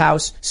president's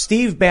house.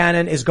 Steve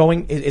Bannon is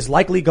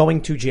likely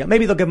going to jail.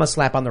 Maybe they'll give him a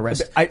slap on the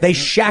wrist. They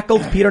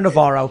shackled Peter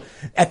Navarro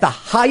at the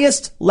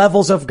highest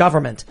levels of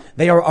government.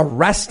 They are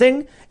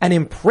arresting and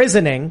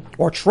imprisoning,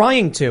 or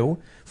trying to,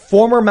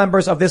 former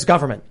members of this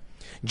government.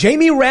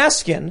 Jamie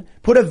Raskin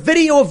put a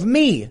video of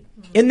me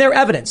in their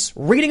evidence,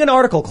 reading an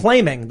article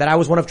claiming that I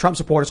was one of Trump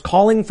supporters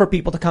calling for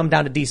people to come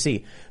down to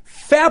D.C.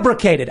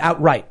 Fabricated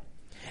outright.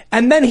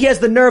 And then he has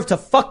the nerve to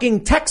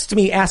fucking text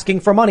me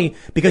asking for money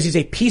because he's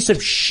a piece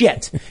of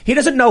shit. He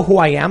doesn't know who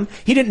I am.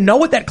 He didn't know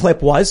what that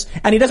clip was.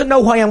 And he doesn't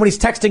know who I am when he's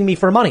texting me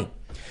for money.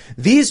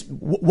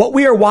 What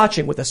we are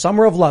watching with the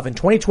Summer of Love in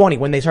 2020,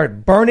 when they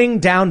started burning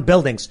down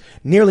buildings,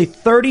 nearly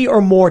 30 or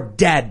more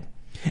dead.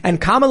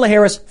 And Kamala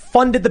Harris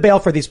funded the bail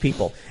for these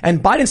people.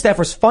 And Biden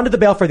staffers funded the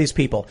bail for these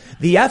people.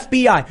 The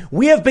FBI,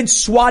 we have been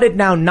swatted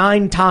now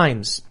 9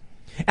 times.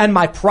 And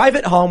my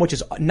private home, which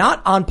is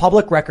not on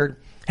public record,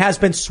 has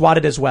been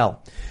swatted as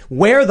well.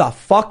 Where the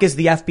fuck is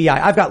the FBI?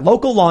 I've got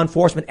local law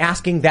enforcement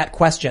asking that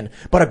question.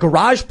 But a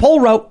garage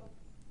pole rope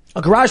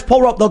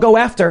they'll go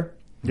after.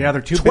 Yeah,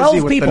 they're too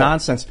busy with people. The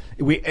nonsense.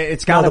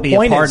 It's got to be a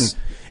pardon.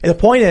 The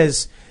point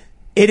is,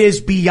 it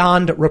is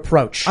beyond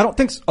reproach. I don't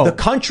think so. The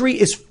country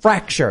is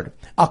fractured.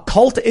 A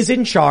cult is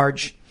in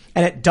charge,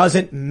 and it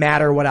doesn't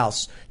matter what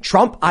else.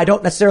 Trump, I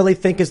don't necessarily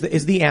think is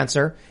the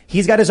answer.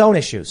 He's got his own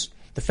issues.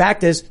 The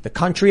fact is, the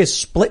country is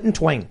split in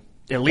twain.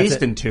 At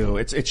least in two.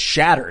 It's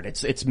shattered.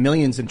 It's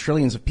millions and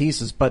trillions of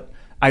pieces. But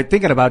I'm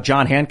thinking about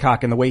John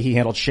Hancock and the way he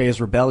handled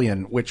Shays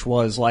Rebellion, which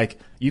was like,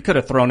 you could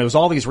have thrown, it was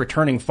all these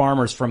returning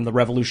farmers from the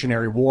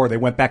Revolutionary War. They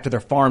went back to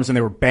their farms and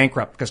they were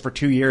bankrupt because for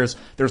 2 years,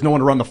 there was no one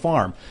to run the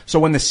farm. So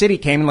when the city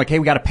came in like, hey,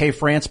 we got to pay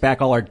France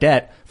back all our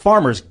debt.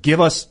 Farmers, give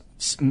us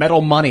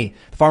metal money.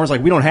 The farmers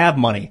like, we don't have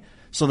money.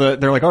 So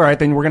they're like, all right,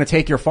 then we're going to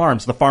take your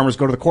farms. The farmers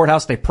go to the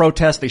courthouse. They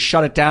protest. They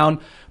shut it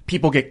down.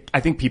 I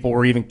think people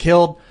were even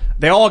killed.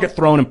 They all get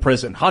thrown in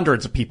prison.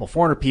 Hundreds of people,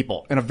 400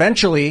 people. And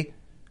eventually,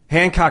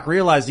 Hancock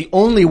realized the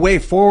only way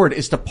forward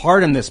is to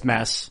pardon this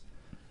mess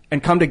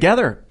and come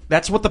together.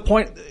 That's what the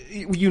point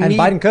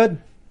Biden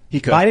could. He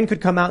could. Biden could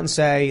come out and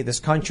say,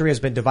 this country has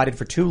been divided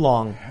for too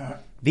long.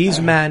 These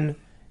men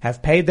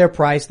have paid their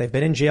price. They've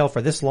been in jail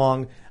for this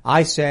long.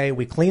 I say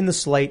we clean the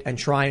slate and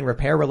try and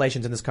repair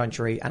relations in this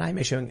country. And I'm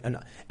issuing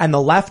and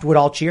the left would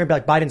all cheer and be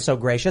like, Biden's so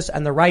gracious.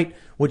 And the right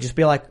would just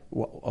be like,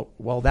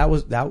 well, that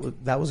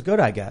was good,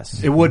 I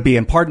guess. It would be.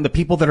 And pardon the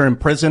people that are in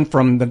prison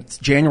from the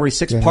January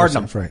 6th.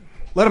 Pardon them. Right.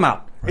 Let them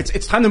out. Right.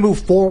 It's time to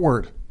move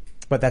forward.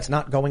 But that's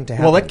not going to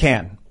happen. Well, it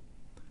can.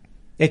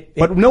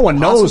 But no one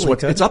knows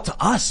what, it's up to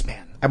us,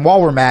 man. And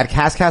while we're mad,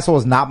 Cast Castle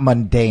is not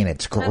mundane.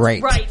 It's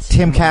great. That's right.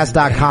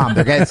 TimCast.com.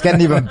 It's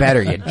getting even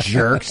better, you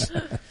jerks.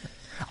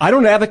 I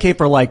don't advocate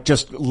for like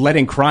just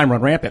letting crime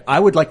run rampant. I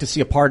would like to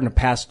see a pardon of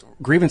past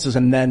grievances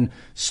and then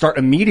start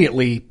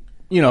immediately,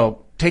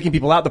 taking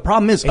people out. The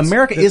problem is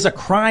America is a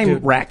crime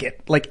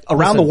racket. Like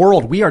around the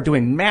world, we are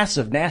doing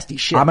massive, nasty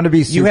shit. I'm going to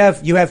be you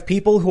have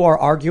people who are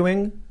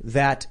arguing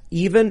that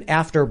even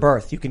after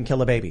birth, you can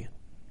kill a baby.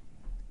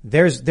 What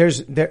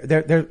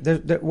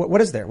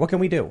is there? What can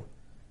we do?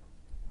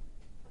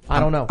 I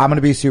don't know. I'm going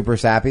to be super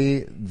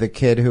sappy. The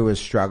kid who was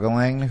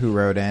struggling, who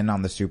wrote in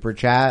on the super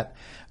chat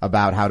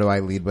about how do I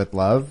lead with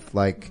love,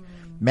 like,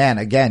 man,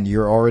 again,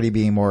 you're already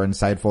being more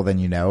insightful than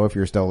you know if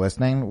you're still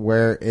listening,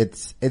 where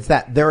it's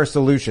that there are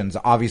solutions.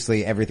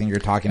 Obviously, everything you're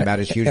talking about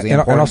is hugely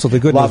important. And also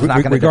the good news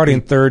regarding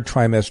defeat. third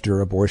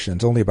trimester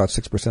abortions, only about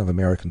 6% of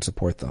Americans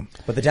support them.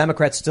 But the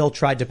Democrats still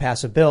tried to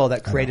pass a bill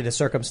that created a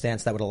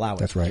circumstance that would allow it.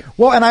 That's right.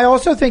 Well, and I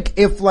also think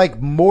if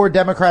like more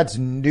Democrats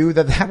knew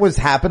that was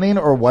happening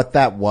or what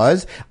that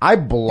was, I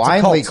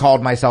blindly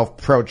called myself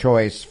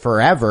pro-choice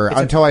forever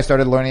until I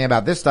started learning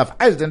about this stuff.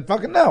 I just didn't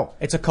fucking know.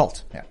 It's a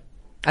cult. Yeah.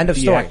 End of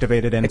story.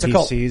 Deactivated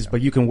NPCs, but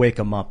you can wake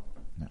them up.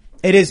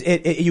 It is,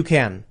 you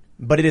can,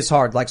 but it is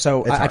hard. Like,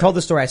 so I told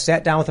the story. I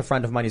sat down with a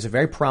friend of mine. He's a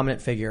very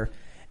prominent figure.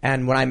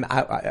 And when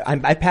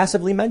I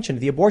passively mentioned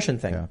the abortion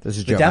thing. Yeah, this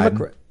is Joe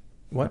Biden.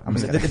 What?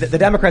 The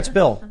Democrats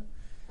bill.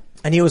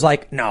 And he was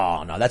like,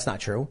 no, that's not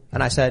true.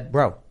 And I said,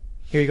 bro,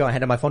 here you go. I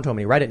handed my phone to him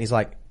and he read it and he's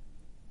like,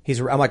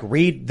 I'm like,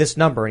 read this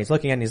number. And he's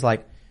looking at it and he's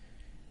like,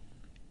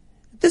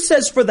 this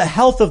says for the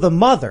health of the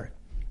mother.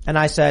 And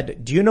I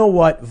said, do you know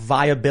what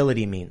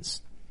viability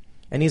means?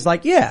 And he's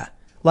like, yeah,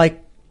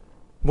 like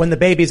when the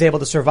baby is able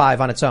to survive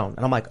on its own.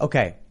 And I'm like,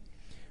 okay,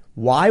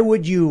 why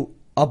would you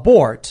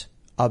abort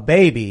a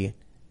baby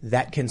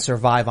that can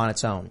survive on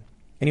its own?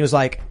 And he was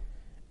like,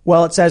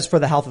 well, it says for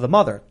the health of the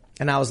mother.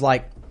 And I was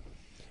like,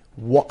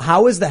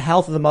 how is the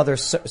health of the mother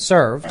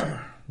served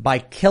by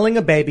killing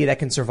a baby that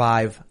can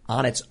survive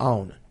on its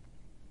own?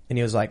 And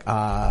he was like,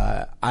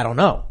 I don't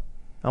know.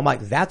 I'm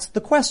like, that's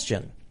the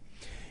question.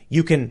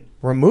 You can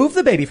remove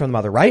the baby from the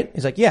mother, right?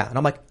 He's like, yeah. And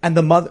I'm like, and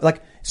the mother,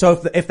 like,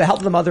 so if the health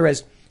of the mother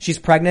is she's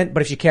pregnant,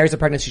 but if she carries the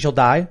pregnancy, she'll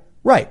die,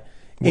 right?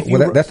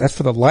 That's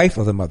for the life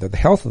of the mother. The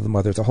health of the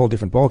mother is a whole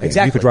different ballgame.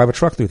 Exactly. You could drive a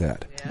truck through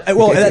that. Yeah.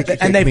 Well,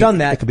 and they've done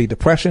that. It could be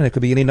depression. It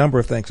could be any number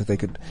of things that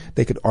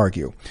they could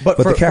argue. But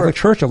the Catholic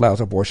Church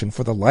allows abortion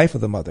for the life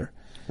of the mother.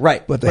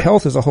 Right. But the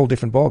health is a whole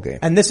different ballgame.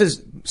 And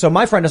so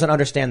my friend doesn't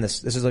understand this.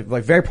 This is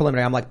like very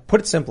preliminary. I'm like,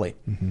 put it simply.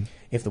 Mm-hmm.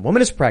 If the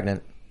woman is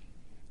pregnant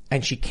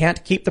and she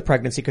can't keep the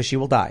pregnancy because she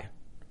will die,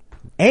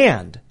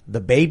 and the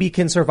baby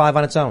can survive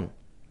on its own,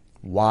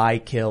 why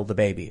kill the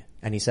baby?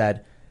 And he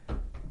said,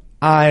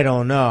 I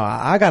don't know.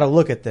 I gotta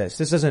look at this.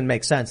 This doesn't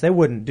make sense. They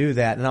wouldn't do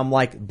that. And I'm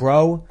like,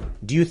 bro,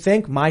 do you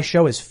think my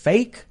show is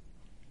fake?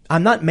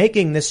 I'm not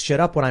making this shit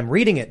up when I'm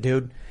reading it,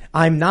 dude.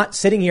 I'm not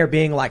sitting here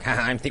being like,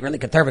 I'm really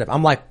conservative.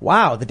 I'm like,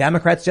 wow, the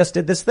Democrats just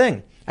did this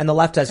thing. And the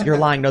left says, you're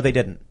lying. No, they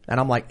didn't. And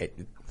I'm like,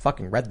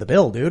 fucking read the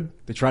bill, dude.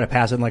 They try to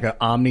pass it in like an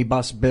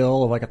omnibus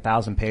bill of like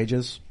 1,000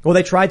 pages. Well,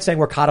 they tried saying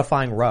we're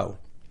codifying Roe.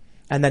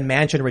 And then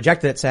Manchin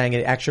rejected it, saying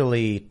it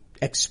actually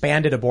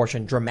expanded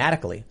abortion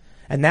dramatically.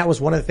 And that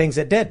was one of the things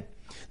it did.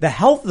 The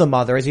health of the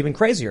mother is even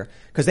crazier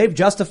because they've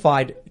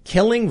justified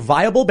killing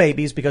viable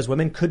babies because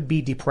women could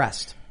be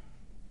depressed.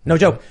 No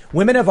joke.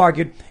 Women have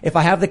argued, if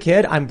I have the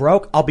kid, I'm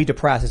broke, I'll be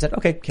depressed. I said,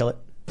 okay, kill it.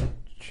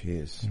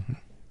 Jeez.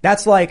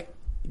 That's like,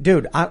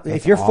 dude,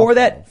 if you're for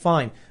that,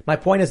 fine. My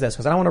point is this,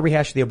 because I don't want to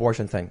rehash the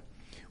abortion thing.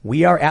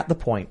 We are at the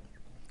point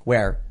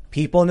where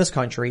people in this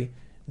country,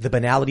 the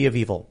banality of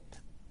evil,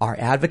 are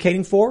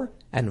advocating for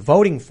and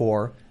voting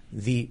for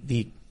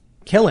the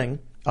killing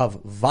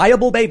of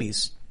viable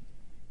babies.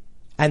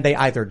 And they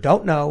either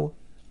don't know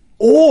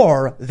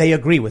or they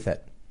agree with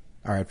it.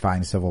 All right,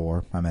 fine. Civil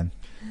War. I'm in.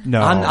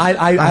 No,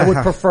 I would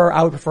prefer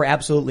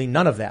absolutely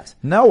none of that.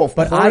 No, of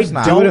course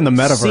not. Do it in the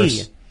metaverse.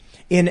 See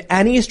in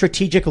any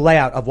strategic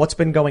layout of what's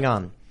been going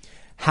on,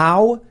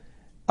 how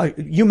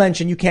you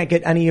mentioned you can't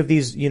get any of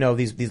these, these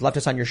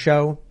leftists on your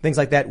show, things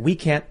like that. We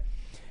can't.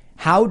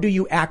 How do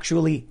you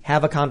actually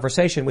have a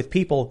conversation with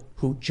people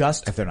who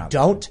just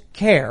don't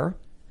care?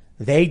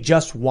 They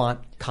just want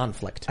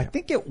conflict. I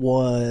think it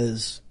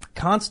was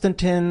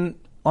Konstantin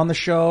on the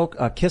show,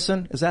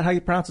 Kissin. Is that how you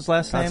pronounce his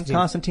last name?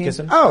 Konstantin?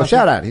 Kissin. Oh,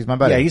 shout out. He's my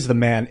buddy. Yeah, he's the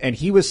man. And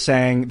he was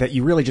saying that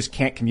you really just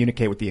can't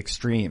communicate with the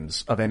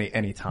extremes of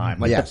any time.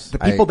 Like the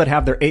people that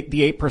have the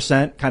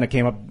 8% kind of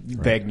came up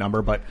vague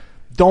number, but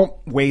don't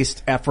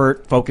waste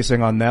effort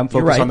focusing on them.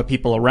 Focus on the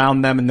people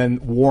around them, and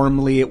then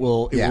warmly it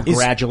will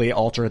gradually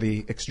alter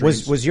the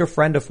extremes. Was your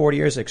friend of 40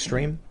 years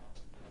extreme?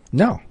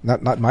 No,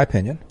 not in my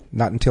opinion.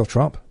 Not until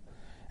Trump.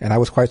 And I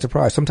was quite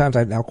surprised. Sometimes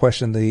I now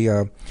question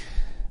the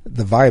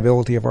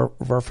viability of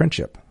our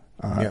friendship.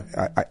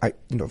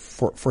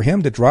 For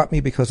him to drop me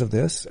because of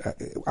this,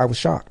 I was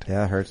shocked.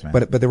 Yeah, it hurts, man.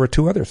 But there were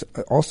two others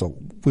also.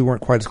 We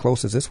weren't quite as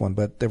close as this one,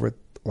 but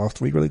lost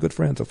 3 really good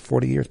friends of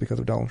 40 years because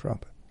of Donald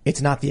Trump.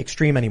 It's not the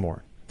extreme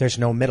anymore. There's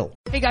no middle.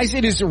 Hey guys,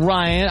 it is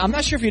Ryan. I'm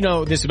not sure if you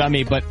know this about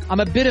me, but I'm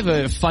a bit of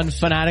a fun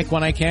fanatic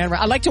when I can.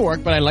 I like to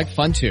work, but I like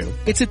fun too.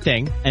 It's a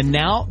thing. And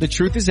now the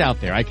truth is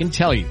out there. I can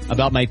tell you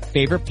about my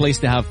favorite place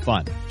to have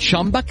fun.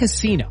 Chumba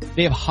Casino.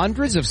 They have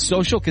hundreds of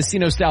social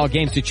casino style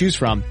games to choose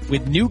from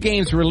with new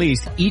games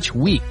released each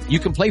week. You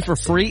can play for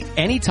free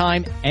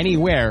anytime,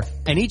 anywhere.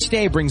 And each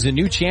day brings a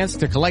new chance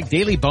to collect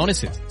daily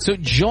bonuses. So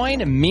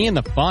join me in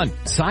the fun.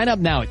 Sign up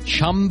now at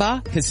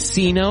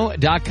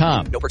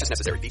ChumbaCasino.com. No purchase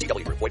necessary.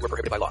 VGW. Void where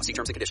prohibited by law. See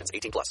terms and conditions.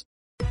 18+.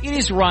 It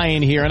is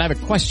Ryan here, and I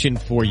have a question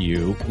for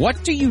you.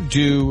 What do you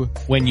do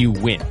when you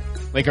win?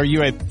 Like, are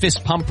you a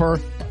fist pumper,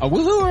 a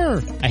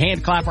woohooer, a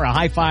hand clapper, a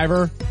high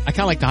fiver? I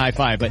kind of like the high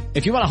five, but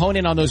if you want to hone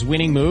in on those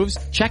winning moves,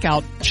 check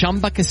out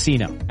Chumba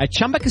Casino. At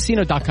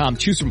ChumbaCasino.com,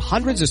 choose from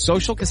hundreds of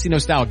social casino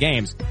style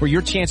games for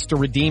your chance to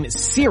redeem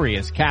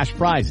serious cash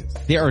prizes.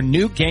 There are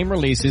new game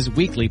releases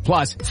weekly,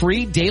 plus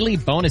free daily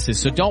bonuses.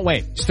 So don't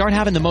wait. Start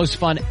having the most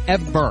fun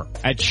ever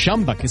at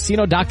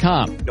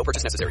ChumbaCasino.com. No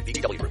purchase necessary.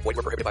 VGW. Void where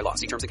prohibited by law.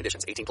 See terms and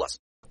conditions. 18+.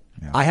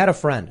 Yeah. I had a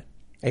friend,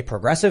 a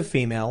progressive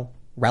female,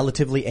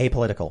 relatively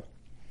apolitical.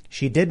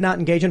 She did not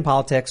engage in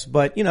politics,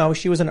 but,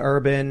 she was an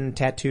urban,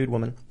 tattooed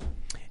woman.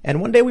 And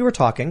one day we were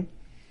talking,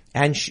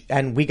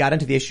 and we got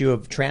into the issue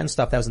of trans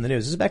stuff that was in the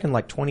news. This is back in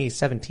like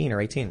 2017 or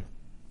 18.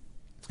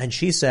 And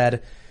she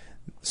said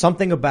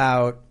something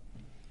about,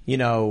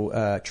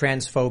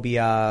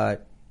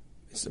 transphobia,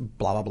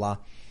 blah, blah, blah.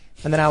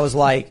 And then I was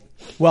like,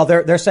 well,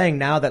 they're saying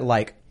now that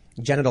like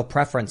genital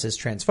preference is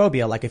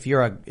transphobia. Like if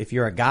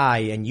you're a guy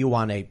and you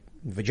want a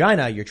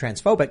vagina, you're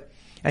transphobic.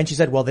 And she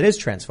said, well, that is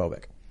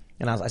transphobic.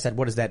 And I said,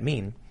 what does that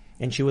mean?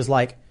 And she was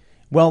like,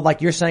 well,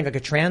 like you're saying like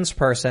a trans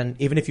person,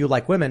 even if you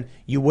like women,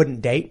 you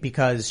wouldn't date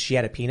because she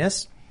had a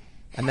penis.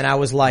 And then I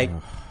was like,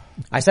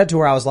 I said to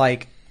her, I was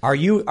like, are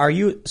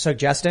you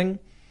suggesting?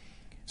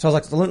 So I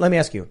was like, let me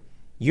ask you,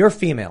 you're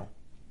female.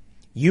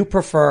 You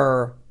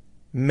prefer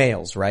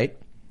males, right?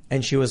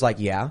 And she was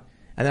like, yeah.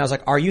 And then I was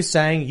like, are you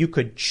saying you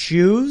could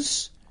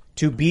choose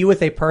to be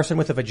with a person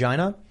with a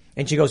vagina?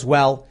 And she goes,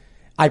 well,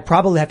 I'd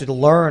probably have to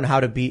learn how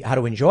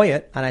to enjoy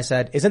it. And I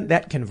said, isn't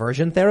that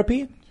conversion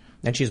therapy?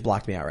 And she's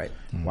blocked me outright.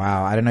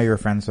 Wow. I didn't know you were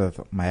friends with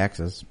my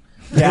exes.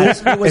 Yeah,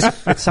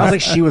 it sounds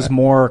like she was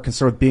more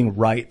concerned with being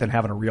right than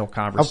having a real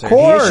conversation. Of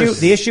course.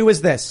 The issue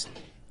is this.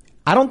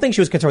 I don't think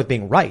she was concerned with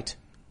being right,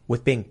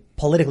 with being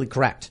politically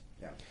correct.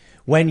 Yeah.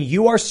 When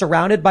you are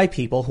surrounded by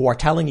people who are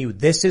telling you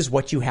this is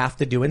what you have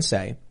to do and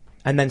say,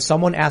 and then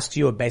someone asks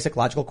you a basic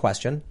logical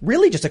question,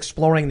 really just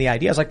exploring the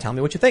ideas, like, tell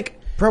me what you think.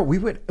 Bro,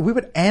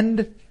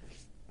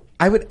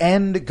 I would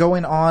end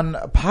going on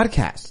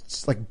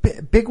podcasts,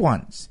 like big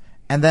ones.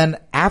 And then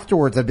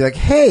afterwards I'd be like,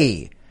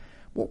 hey,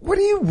 what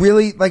do you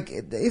really, like,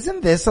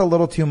 isn't this a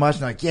little too much?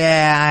 And like,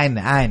 yeah,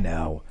 I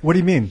know. What do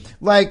you mean?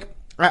 Like,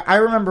 I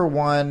remember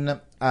one,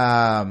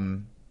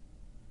 I'm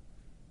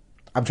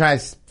trying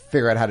to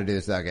figure out how to do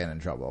this without getting in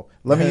trouble.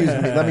 Let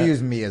me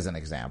use me as an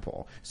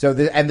example. So,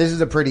 this is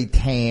a pretty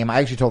tame, I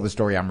actually told the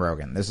story on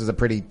Rogan. This is a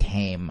pretty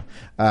tame,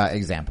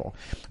 example,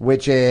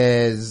 which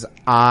is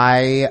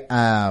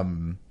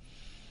a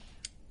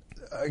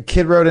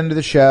kid wrote into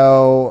the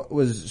show,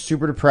 was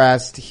super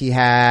depressed. He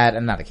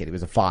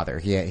was a father.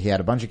 He had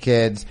a bunch of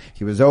kids.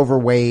 He was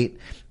overweight.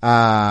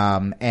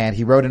 And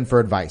he wrote in for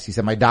advice. He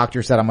said, my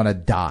doctor said I'm going to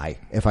die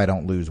if I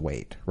don't lose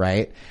weight,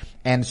 right?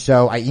 And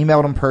so I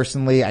emailed him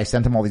personally. I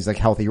sent him all these like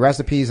healthy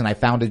recipes, and I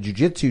found a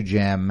jiu-jitsu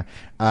gym,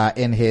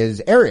 in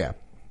his area.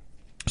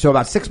 So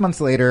about 6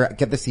 months later, I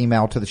get this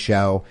email to the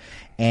show,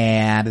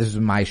 and this is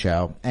my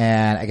show,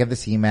 and I get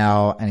this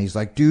email, and he's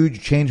like, dude,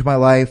 you changed my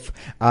life.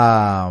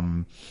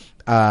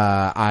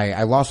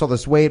 I lost all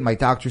this weight. My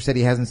doctor said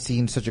he hasn't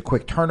seen such a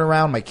quick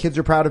turnaround. My kids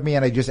are proud of me,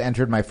 and I just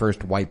entered my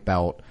first white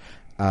belt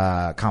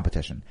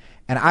competition.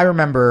 And I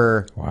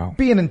remember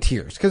being in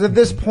tears, because at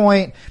this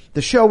point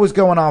the show was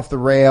going off the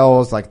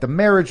rails, like the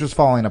marriage was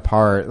falling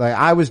apart, like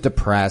I was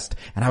depressed,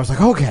 and I was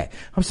like, okay,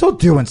 I'm still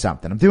doing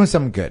something. I'm doing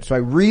something good. So I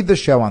read the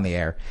show on the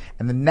air,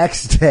 and the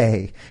next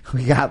day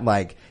we got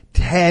like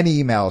 10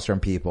 emails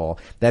from people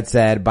that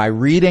said, by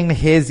reading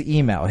his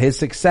email, his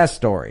success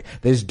story,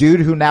 this dude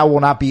who now will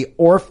not be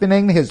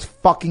orphaning his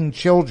fucking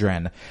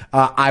children,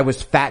 I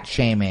was fat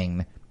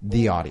shaming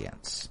the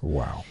audience.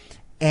 Wow.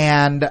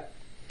 And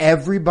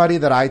everybody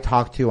that I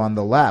talked to on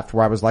the left,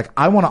 where I was like,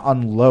 I want to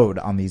unload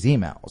on these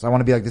emails. I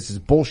want to be like, this is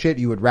bullshit.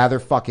 You would rather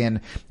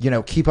fucking,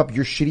 keep up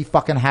your shitty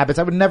fucking habits.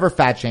 I would never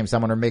fat shame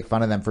someone or make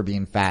fun of them for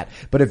being fat.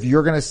 But if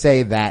you're going to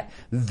say that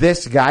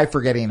this guy for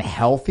getting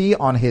healthy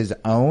on his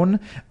own,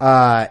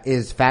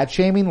 is fat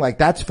shaming, like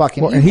that's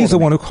fucking evil. And he's the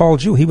one who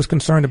called you. He was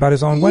concerned about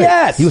his own weight.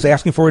 Yes. He was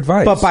asking for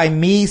advice. But by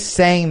me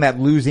saying that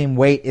losing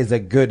weight is a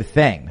good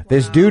thing,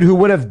 this dude who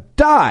would have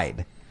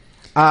died,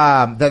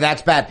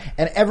 that's bad.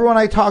 And everyone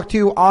I talked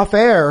to off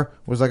air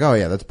was like, oh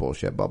yeah, that's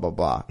bullshit, blah, blah,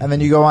 blah. And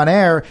then you go on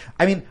air.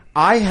 I mean,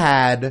 I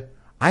had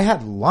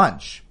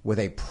lunch with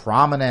a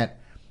prominent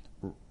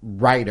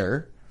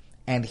writer,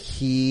 and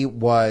he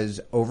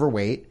was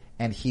overweight,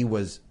 and he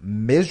was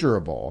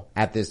miserable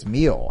at this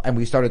meal. And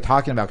we started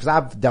talking about, because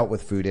I've dealt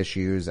with food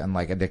issues and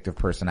like addictive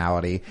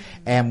personality,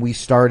 and we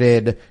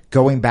started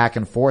going back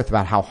and forth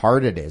about how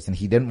hard it is. And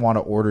he didn't want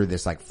to order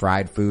this like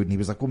fried food, and he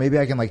was like, well, maybe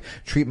I can like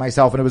treat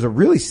myself. And it was a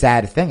really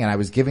sad thing, and I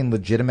was giving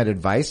legitimate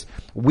advice.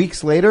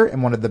 Weeks later,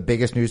 and one of the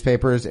biggest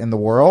newspapers in the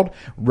world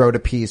wrote a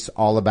piece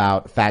all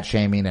about fat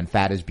shaming and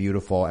fat is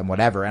beautiful and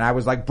whatever. And I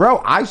was like,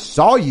 bro, I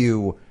saw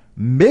you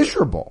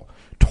miserable,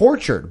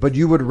 tortured, but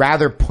you would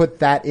rather put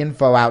that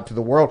info out to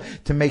the world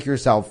to make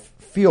yourself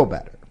feel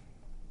better.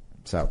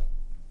 So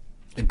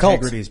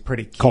integrity is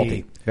pretty key.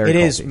 Culty. It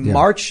is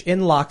march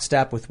in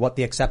lockstep with what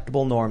the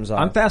acceptable norms are.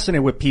 I'm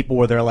fascinated with people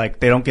where they're like,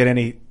 they don't get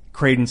any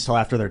credence till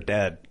after they're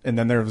dead. And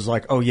then there's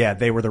like, oh yeah,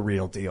 they were the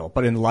real deal.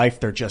 But in life,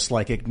 they're just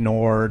like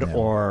ignored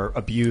or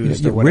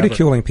abused or whatever.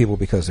 Ridiculing people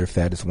because they're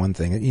fat is one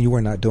thing. You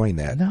are not doing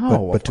that.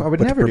 No, I would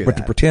never do that. But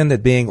to pretend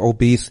that being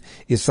obese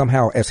is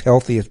somehow as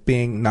healthy as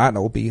being not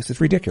obese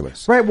is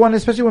ridiculous. Right. One,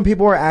 especially when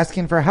people are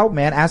asking for help,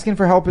 man. Asking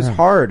for help is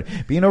hard.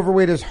 Being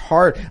overweight is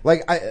hard.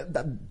 Like,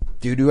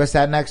 dude who I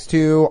sat next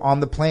to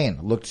on the plane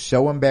looked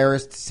so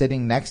embarrassed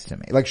sitting next to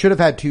me. Like, should have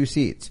had 2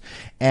 seats.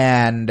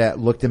 And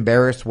looked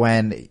embarrassed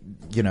when,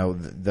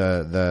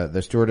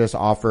 the stewardess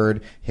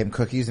offered him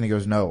cookies, and he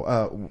goes,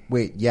 no,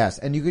 wait, yes.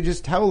 And you could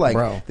just tell, like,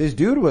 bro, this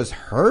dude was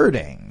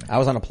hurting. I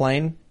was on a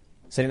plane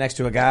sitting next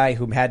to a guy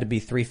who had to be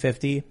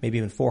 350, maybe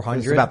even 400.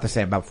 It's about the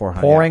same, about 400.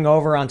 Pouring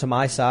over onto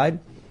my side.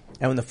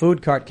 And when the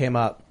food cart came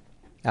up,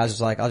 I was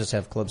just like, I'll just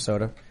have club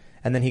soda.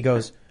 And then he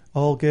goes,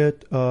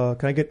 can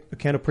I get a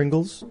can of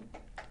Pringles?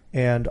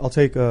 And I'll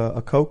take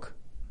a Coke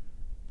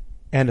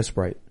and a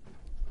Sprite.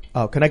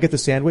 Can I get the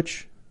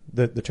sandwich?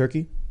 The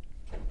turkey?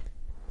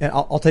 And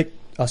I'll take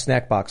a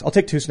snack box. I'll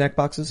take 2 snack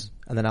boxes.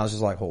 And then I was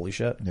just like, holy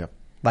shit. Yep.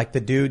 Like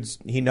the dude's,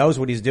 he knows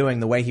what he's doing.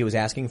 The way he was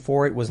asking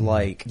for it was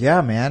like.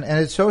 Yeah, man. And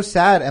it's so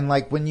sad. And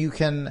like when you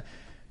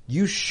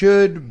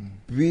should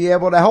be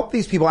able to help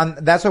these people. And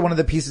that's why one of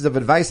the pieces of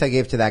advice I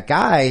gave to that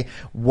guy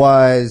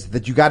was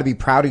that you got to be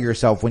proud of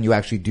yourself when you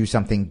actually do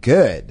something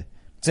good.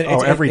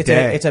 Every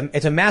day.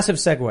 It's a massive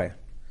segue.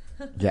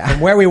 Yeah. From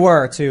where we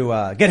were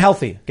to get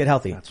healthy.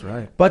 That's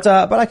right. But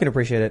I can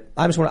appreciate it.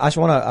 I just want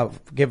to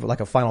give like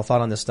a final thought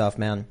on this stuff,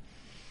 man.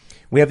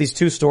 We have these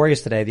 2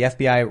 stories today. The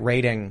FBI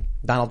raiding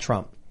Donald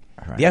Trump.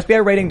 Right. The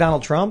FBI raiding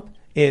Donald Trump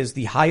is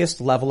the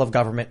highest level of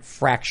government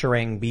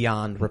fracturing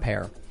beyond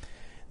repair.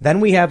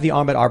 Then we have the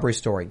Ahmaud Arbery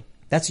story.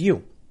 That's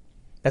you.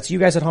 That's you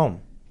guys at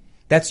home.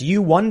 That's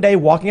you one day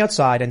walking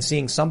outside and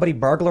seeing somebody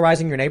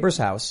burglarizing your neighbor's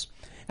house.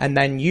 And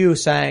then you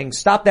saying,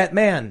 stop that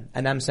man.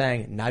 And them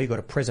saying, now you go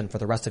to prison for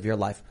the rest of your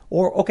life.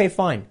 Or, okay,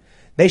 fine.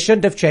 They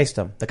shouldn't have chased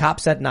him. The cop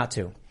said not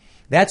to.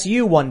 That's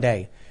you one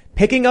day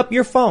picking up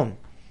your phone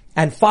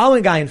and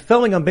following a guy and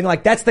filming him being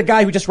like, that's the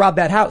guy who just robbed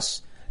that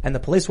house. And the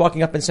police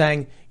walking up and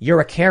saying, you're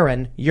a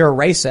Karen, you're a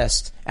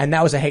racist, and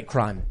that was a hate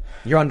crime.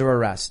 You're under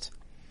arrest.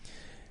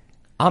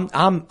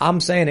 I'm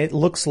saying it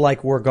looks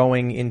like we're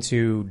going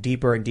into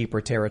deeper and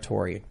deeper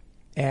territory.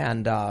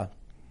 And,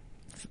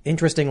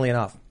 interestingly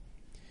enough,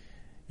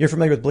 you're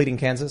familiar with Bleeding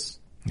Kansas?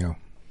 No.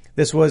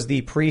 This was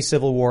the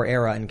pre-Civil War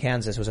era in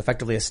Kansas. It was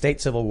effectively a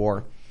state civil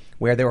war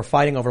where they were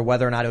fighting over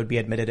whether or not it would be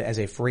admitted as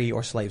a free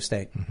or slave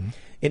state. Mm-hmm.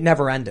 It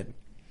never ended.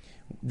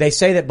 They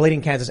say that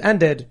Bleeding Kansas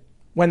ended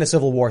when the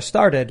Civil War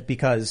started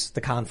because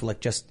the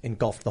conflict just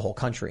engulfed the whole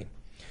country.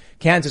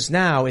 Kansas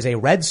now is a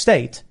red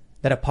state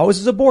that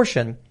opposes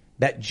abortion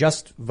that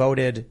just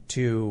voted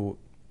to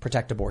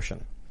protect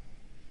abortion.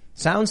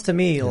 Sounds to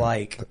me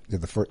like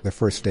the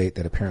first state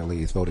that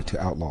apparently is voted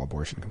to outlaw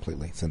abortion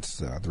completely since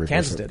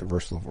the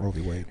reversal of Roe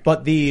v. Wade.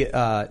 But the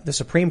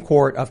Supreme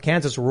Court of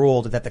Kansas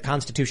ruled that the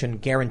Constitution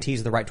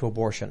guarantees the right to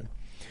abortion.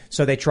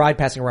 So they tried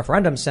passing a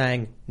referendum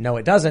saying, no,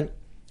 it doesn't,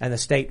 and the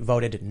state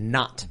voted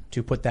not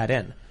to put that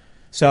in.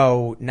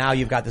 So now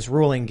you've got this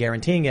ruling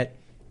guaranteeing it.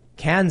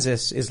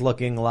 Kansas is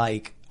looking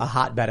like a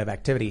hotbed of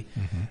activity.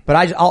 Mm-hmm.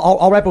 But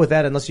I'll wrap it with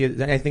that unless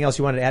anything else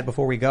you wanted to add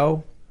before we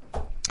go?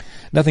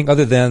 Nothing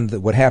other than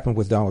what happened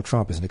with Donald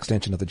Trump is an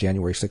extension of the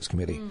January 6th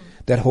committee.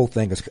 That whole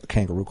thing is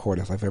kangaroo court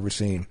as I've ever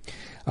seen.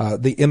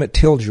 The Emmett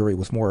Till jury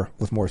was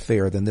more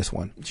fair than this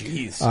one.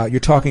 Jeez. You're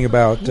talking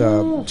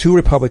about two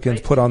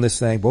Republicans put on this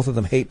thing. Both of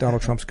them hate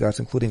Donald Trump's guts,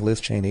 including Liz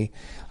Cheney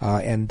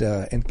and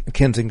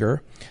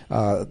Kinzinger.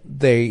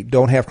 They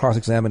don't have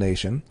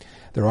cross-examination.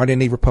 There aren't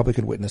any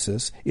Republican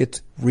witnesses.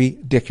 It's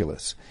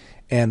ridiculous.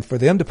 And for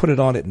them to put it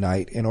on at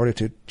night in order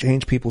to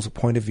change people's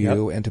point of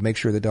view and to make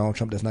sure that Donald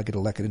Trump does not get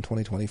elected in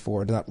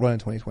 2024, does not run in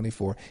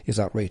 2024, is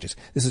outrageous.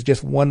 This is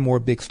just one more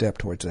big step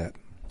towards that.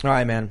 All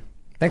right, man.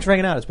 Thanks for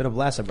hanging out. It's been a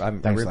blast. I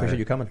really appreciate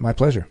you coming. My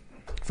pleasure.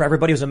 For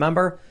everybody who's a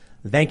member,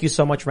 thank you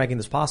so much for making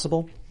this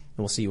possible, and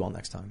we'll see you all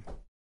next time.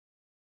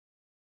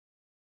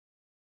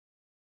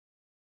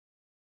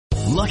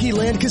 Lucky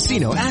Land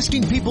Casino,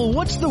 asking people,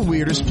 what's the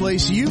weirdest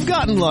place you've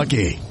gotten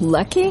lucky?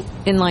 Lucky?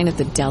 In line at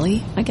the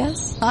deli, I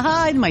guess?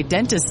 Aha, in my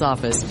dentist's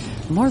office.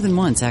 More than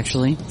once,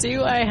 actually.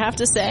 Do I have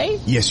to say?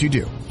 Yes, you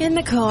do. In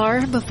the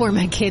car before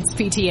my kids'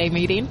 PTA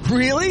meeting.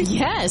 Really?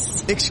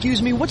 Yes.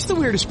 Excuse me, what's the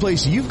weirdest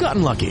place you've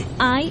gotten lucky?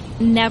 I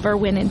never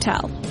win and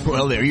tell.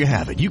 Well, there you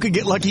have it. You can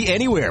get lucky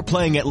anywhere,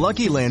 playing at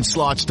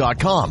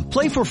LuckyLandSlots.com.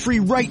 Play for free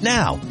right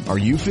now. Are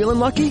you feeling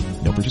lucky?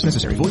 No purchase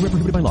necessary. Void where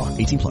prohibited by law.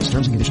 18+.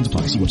 Terms and conditions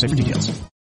apply. See website for details.